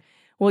 Willard.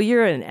 Well,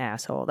 you're an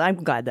asshole.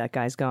 I'm glad that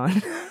guy's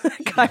gone.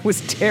 That guy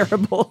was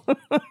terrible.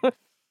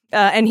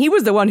 And he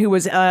was the one who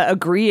was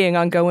agreeing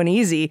on going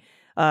easy,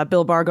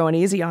 Bill Barr going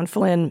easy on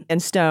Flynn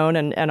and Stone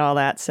and all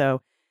that.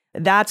 So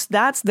that's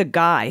the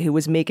guy who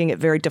was making it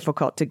very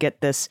difficult to get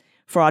this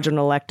fraudulent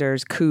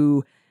electors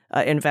coup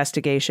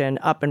investigation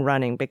up and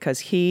running,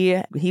 because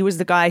he was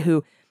the guy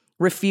who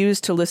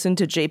refused to listen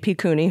to J.P.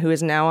 Cooney, who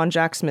is now on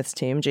Jack Smith's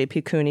team.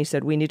 J.P. Cooney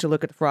said, we need to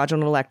look at the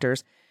fraudulent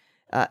electors.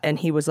 And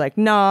he was like,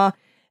 nah.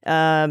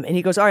 And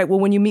he goes, all right, well,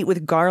 when you meet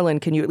with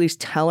Garland, can you at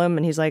least tell him?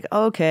 And he's like,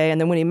 okay. And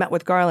then when he met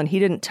with Garland, he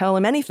didn't tell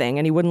him anything,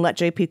 and he wouldn't let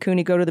J.P.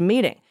 Cooney go to the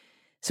meeting.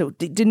 So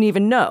didn't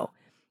even know.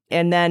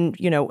 And then,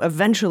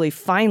 eventually,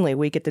 finally,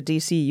 we get the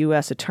D.C.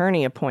 U.S.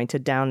 attorney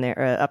appointed down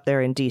there, up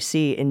there in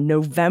D.C. in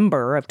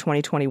November of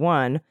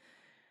 2021.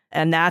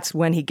 And that's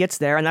when he gets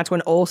there. And that's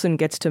when Olson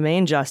gets to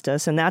Main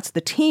Justice. And that's the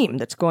team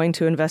that's going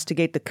to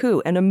investigate the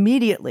coup. And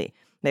immediately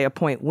they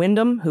appoint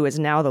Windom, who is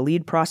now the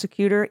lead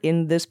prosecutor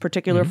in this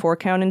particular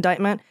 4-count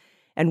indictment.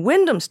 And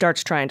Windom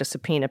starts trying to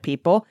subpoena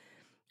people.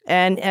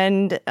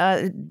 And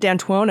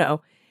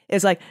D'Antuono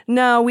is like,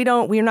 no,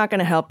 we're not going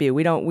to help you.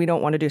 We don't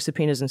want to do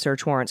subpoenas and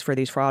search warrants for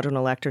these fraudulent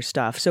elector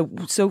stuff. So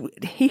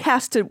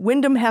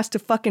Windom has to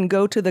fucking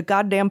go to the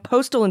goddamn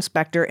postal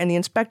inspector and the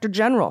inspector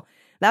general.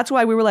 That's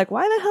why we were like,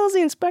 why the hell is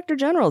the inspector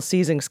general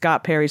seizing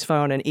Scott Perry's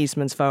phone and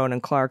Eastman's phone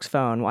and Clark's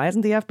phone? Why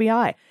isn't the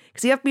FBI?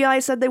 Because the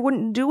FBI said they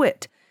wouldn't do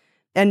it.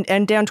 And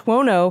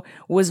D'Antuono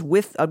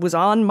was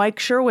on Mike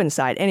Sherwin's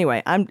side.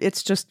 Anyway,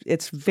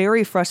 it's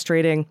very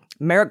frustrating.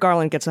 Merrick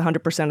Garland gets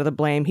 100% of the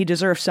blame. He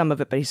deserves some of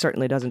it, but he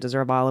certainly doesn't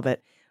deserve all of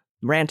it.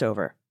 Rant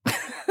over.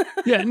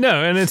 Yeah,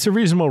 no, and it's a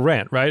reasonable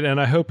rant, right?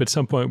 And I hope at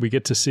some point we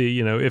get to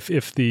see,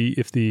 if the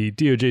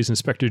DOJ's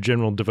Inspector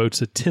General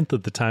devotes a tenth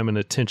of the time and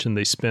attention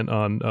they spent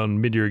on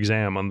mid-year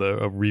exam on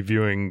the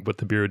reviewing what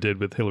the Bureau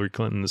did with Hillary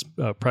Clinton's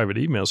private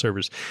email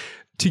servers,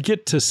 to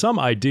get to some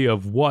idea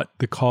of what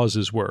the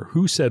causes were,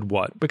 who said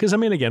what. Because, I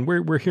mean, again,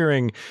 we're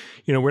hearing,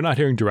 we're not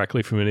hearing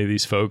directly from any of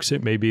these folks.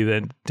 It may be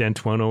that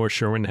D'Antuono or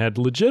Sherwin had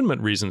legitimate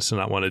reasons to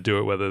not want to do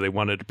it, whether they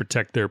wanted to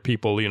protect their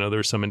people.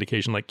 There's some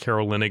indication, like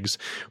Carol Lennigs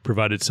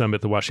provided some at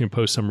the Washington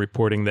Post, some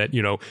reporting that,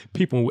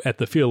 people at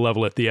the field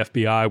level at the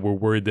FBI were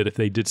worried that if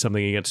they did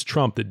something against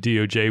Trump, that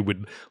DOJ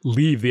would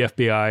leave the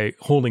FBI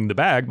holding the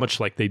bag,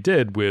 much like they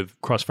did with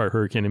Crossfire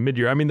Hurricane and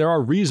Midyear. I mean, there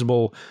are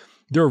reasonable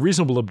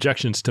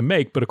objections to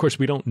make, but of course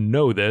we don't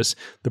know this.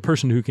 The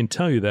person who can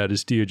tell you that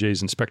is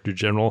DOJ's Inspector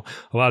General.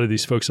 A lot of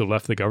these folks have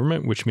left the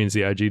government, which means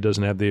the IG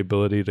doesn't have the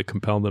ability to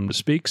compel them to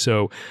speak.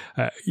 So,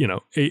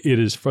 it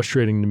is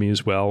frustrating to me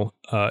as well.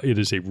 It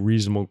is a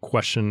reasonable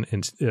question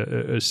and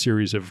a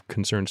series of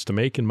concerns to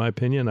make, in my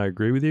opinion. I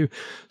agree with you.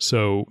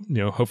 So,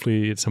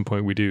 hopefully at some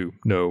point we do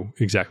know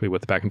exactly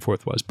what the back and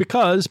forth was.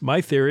 Because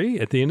my theory,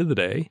 at the end of the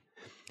day,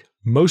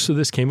 most of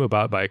this came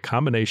about by a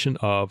combination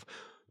of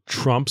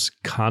Trump's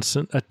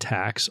constant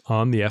attacks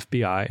on the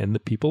FBI and the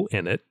people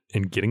in it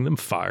and getting them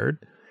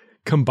fired,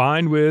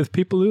 combined with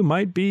people who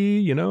might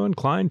be,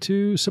 inclined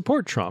to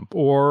support Trump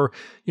or,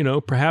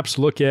 perhaps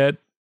look at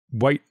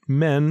white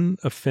men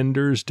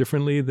offenders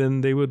differently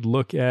than they would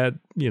look at,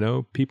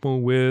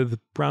 people with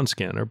brown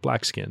skin or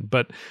black skin.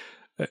 But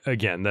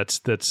again,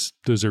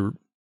 those are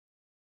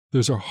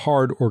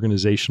hard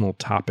organizational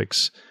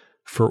topics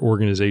for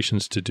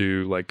organizations to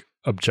do like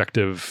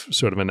objective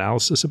sort of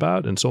analysis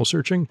about and soul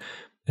searching.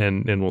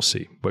 And we'll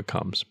see what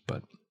comes.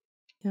 But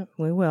yeah,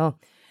 we will.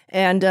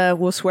 And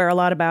we'll swear a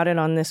lot about it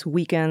on this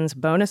weekend's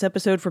bonus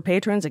episode for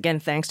patrons. Again,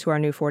 thanks to our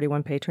new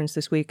 41 patrons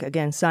this week.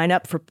 Again, sign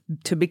up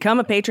to become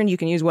a patron. You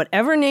can use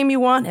whatever name you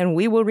want, and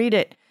we will read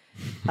it.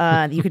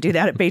 You could do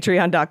that at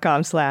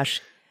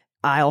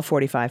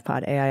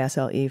patreon.com/aisle45pod,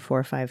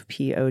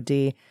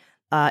 AISLE45POD.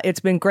 It's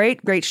been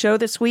great show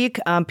this week.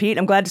 Pete,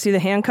 I'm glad to see the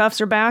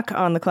handcuffs are back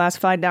on the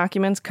classified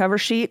documents cover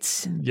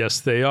sheets. Yes,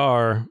 they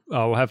are.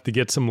 I'll have to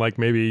get some,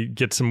 maybe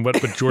get some,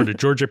 what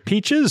Georgia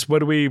peaches? What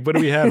do we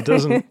have?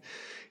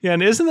 Yeah,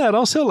 and isn't that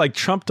also like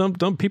Trump?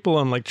 Don't people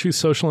on like Truth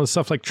Social and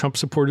stuff, like Trump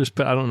supporters,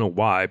 but I don't know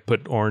why,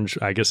 put orange,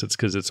 I guess it's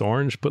because it's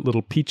orange, put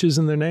little peaches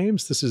in their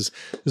names. There's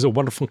a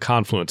wonderful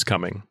confluence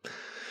coming.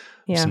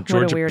 Yeah, some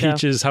Georgia what a weirdo.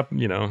 peaches,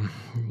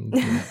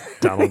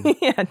 Donald.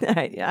 Yeah,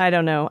 I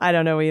don't know. I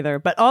don't know either.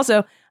 But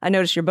also, I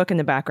noticed your book in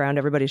the background.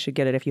 Everybody should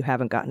get it if you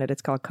haven't gotten it.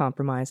 It's called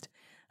Compromised.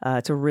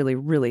 It's a really,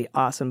 really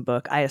awesome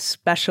book. I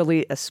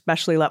especially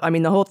love, I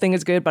mean, the whole thing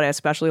is good, but I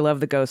especially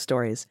love the ghost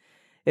stories.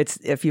 It's,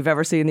 if you've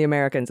ever seen The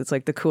Americans, it's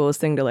like the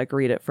coolest thing to like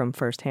read it from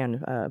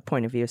firsthand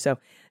point of view. So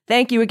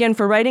thank you again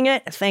for writing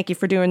it. Thank you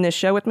for doing this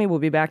show with me. We'll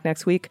be back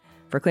next week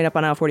for Cleanup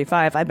on Aisle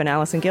 45. I've been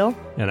Allison Gill.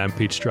 And I'm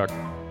Pete Strzok.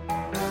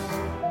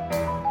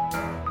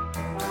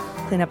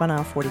 Cleanup on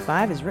Aisle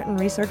 45 is written,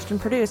 researched,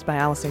 and produced by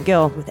Allison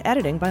Gill, with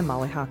editing by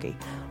Molly Hockey.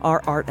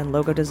 Our art and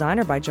logo design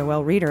are by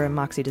Joelle Reeder and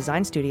Moxie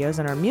Design Studios,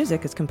 and our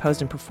music is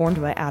composed and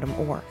performed by Adam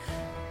Orr.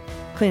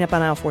 Cleanup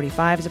on Aisle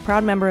 45 is a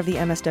proud member of the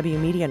MSW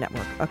Media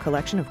Network, a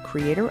collection of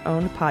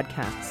creator-owned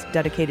podcasts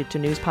dedicated to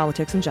news,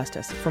 politics, and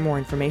justice. For more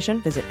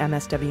information, visit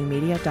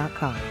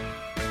mswmedia.com.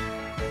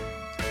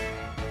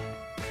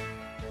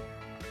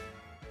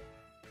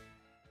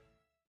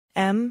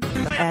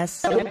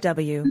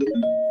 MSW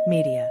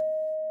Media.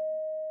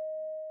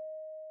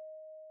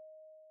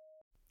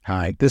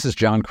 Hi, this is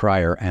John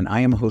Cryer, and I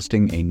am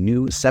hosting a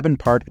new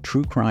 7-part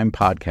true crime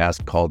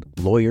podcast called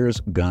Lawyers,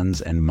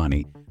 Guns, and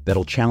Money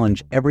that'll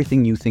challenge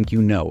everything you think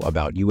you know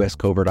about U.S.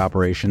 covert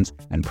operations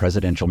and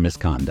presidential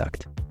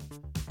misconduct.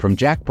 From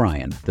Jack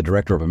Bryan, the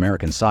director of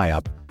American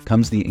PSYOP,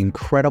 comes the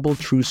incredible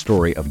true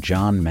story of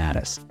John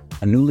Mattis,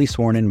 a newly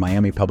sworn-in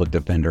Miami public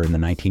defender in the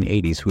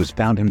 1980s who has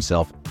found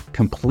himself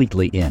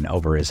completely in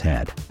over his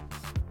head.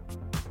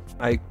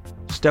 I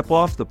step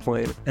off the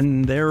plane,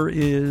 and there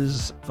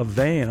is a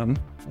van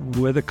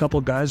with a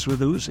couple guys with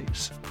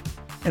Uzis.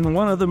 And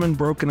one of them in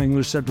broken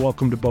English said,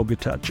 "Welcome to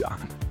Bogota,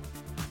 John."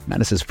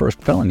 Mattis's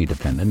first felony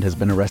defendant has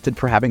been arrested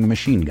for having a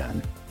machine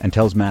gun and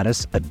tells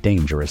Mattis a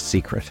dangerous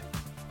secret.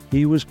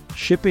 He was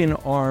shipping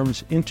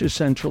arms into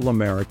Central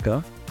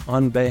America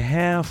on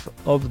behalf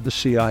of the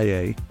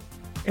CIA.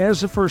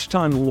 As a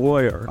first-time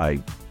lawyer, I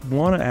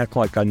want to act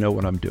like I know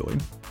what I'm doing.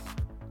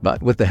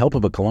 But with the help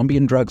of a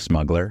Colombian drug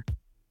smuggler,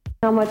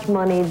 How much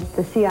money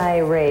the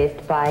CIA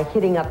raised by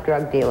hitting up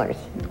drug dealers?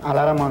 A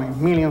lot of money,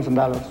 millions of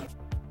dollars.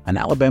 an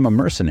Alabama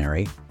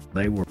mercenary,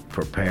 They were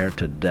prepared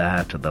to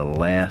die to the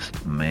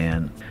last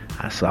man.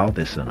 I saw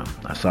this in them.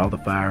 I saw the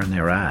fire in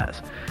their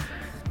eyes.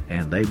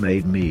 And they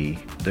made me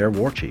their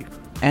war chief.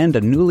 and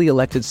a newly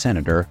elected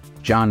Senator,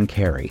 John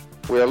Kerry.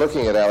 We are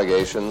looking at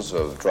allegations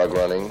of drug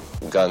running,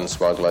 gun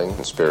smuggling,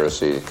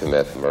 conspiracy to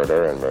commit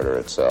murder and murder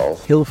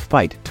itself. He'll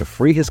fight to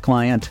free his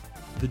client.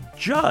 The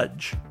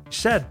judge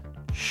said,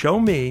 show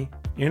me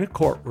in a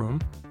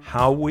courtroom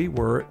how we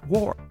were at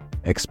war.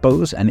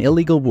 Expose an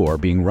illegal war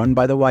being run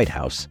by the White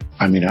House.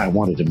 I mean, I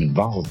wanted him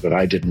involved, but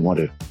I didn't want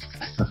to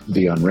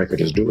be on record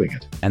as doing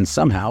it. And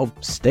somehow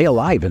stay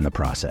alive in the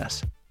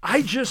process.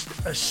 I just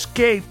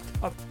escaped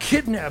a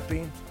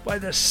kidnapping by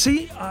the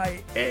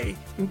CIA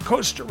in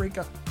Costa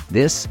Rica.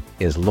 This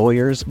is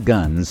Lawyers,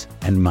 Guns,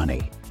 and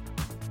Money.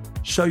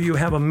 So you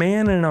have a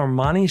man in an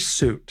Armani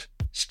suit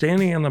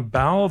standing in the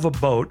bow of a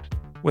boat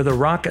with a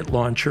rocket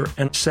launcher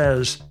and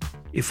says,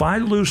 if I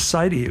lose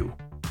sight of you,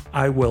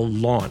 I will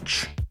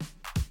launch.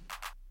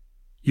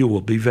 You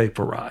will be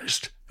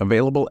vaporized.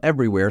 Available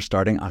everywhere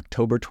starting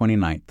October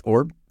 29th,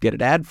 or get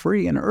it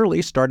ad-free and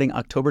early starting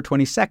October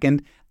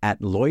 22nd at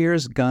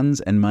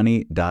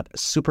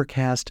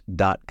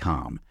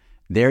lawyersgunsandmoney.supercast.com.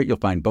 There you'll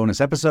find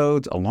bonus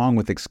episodes along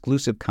with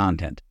exclusive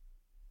content.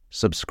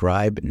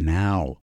 Subscribe now.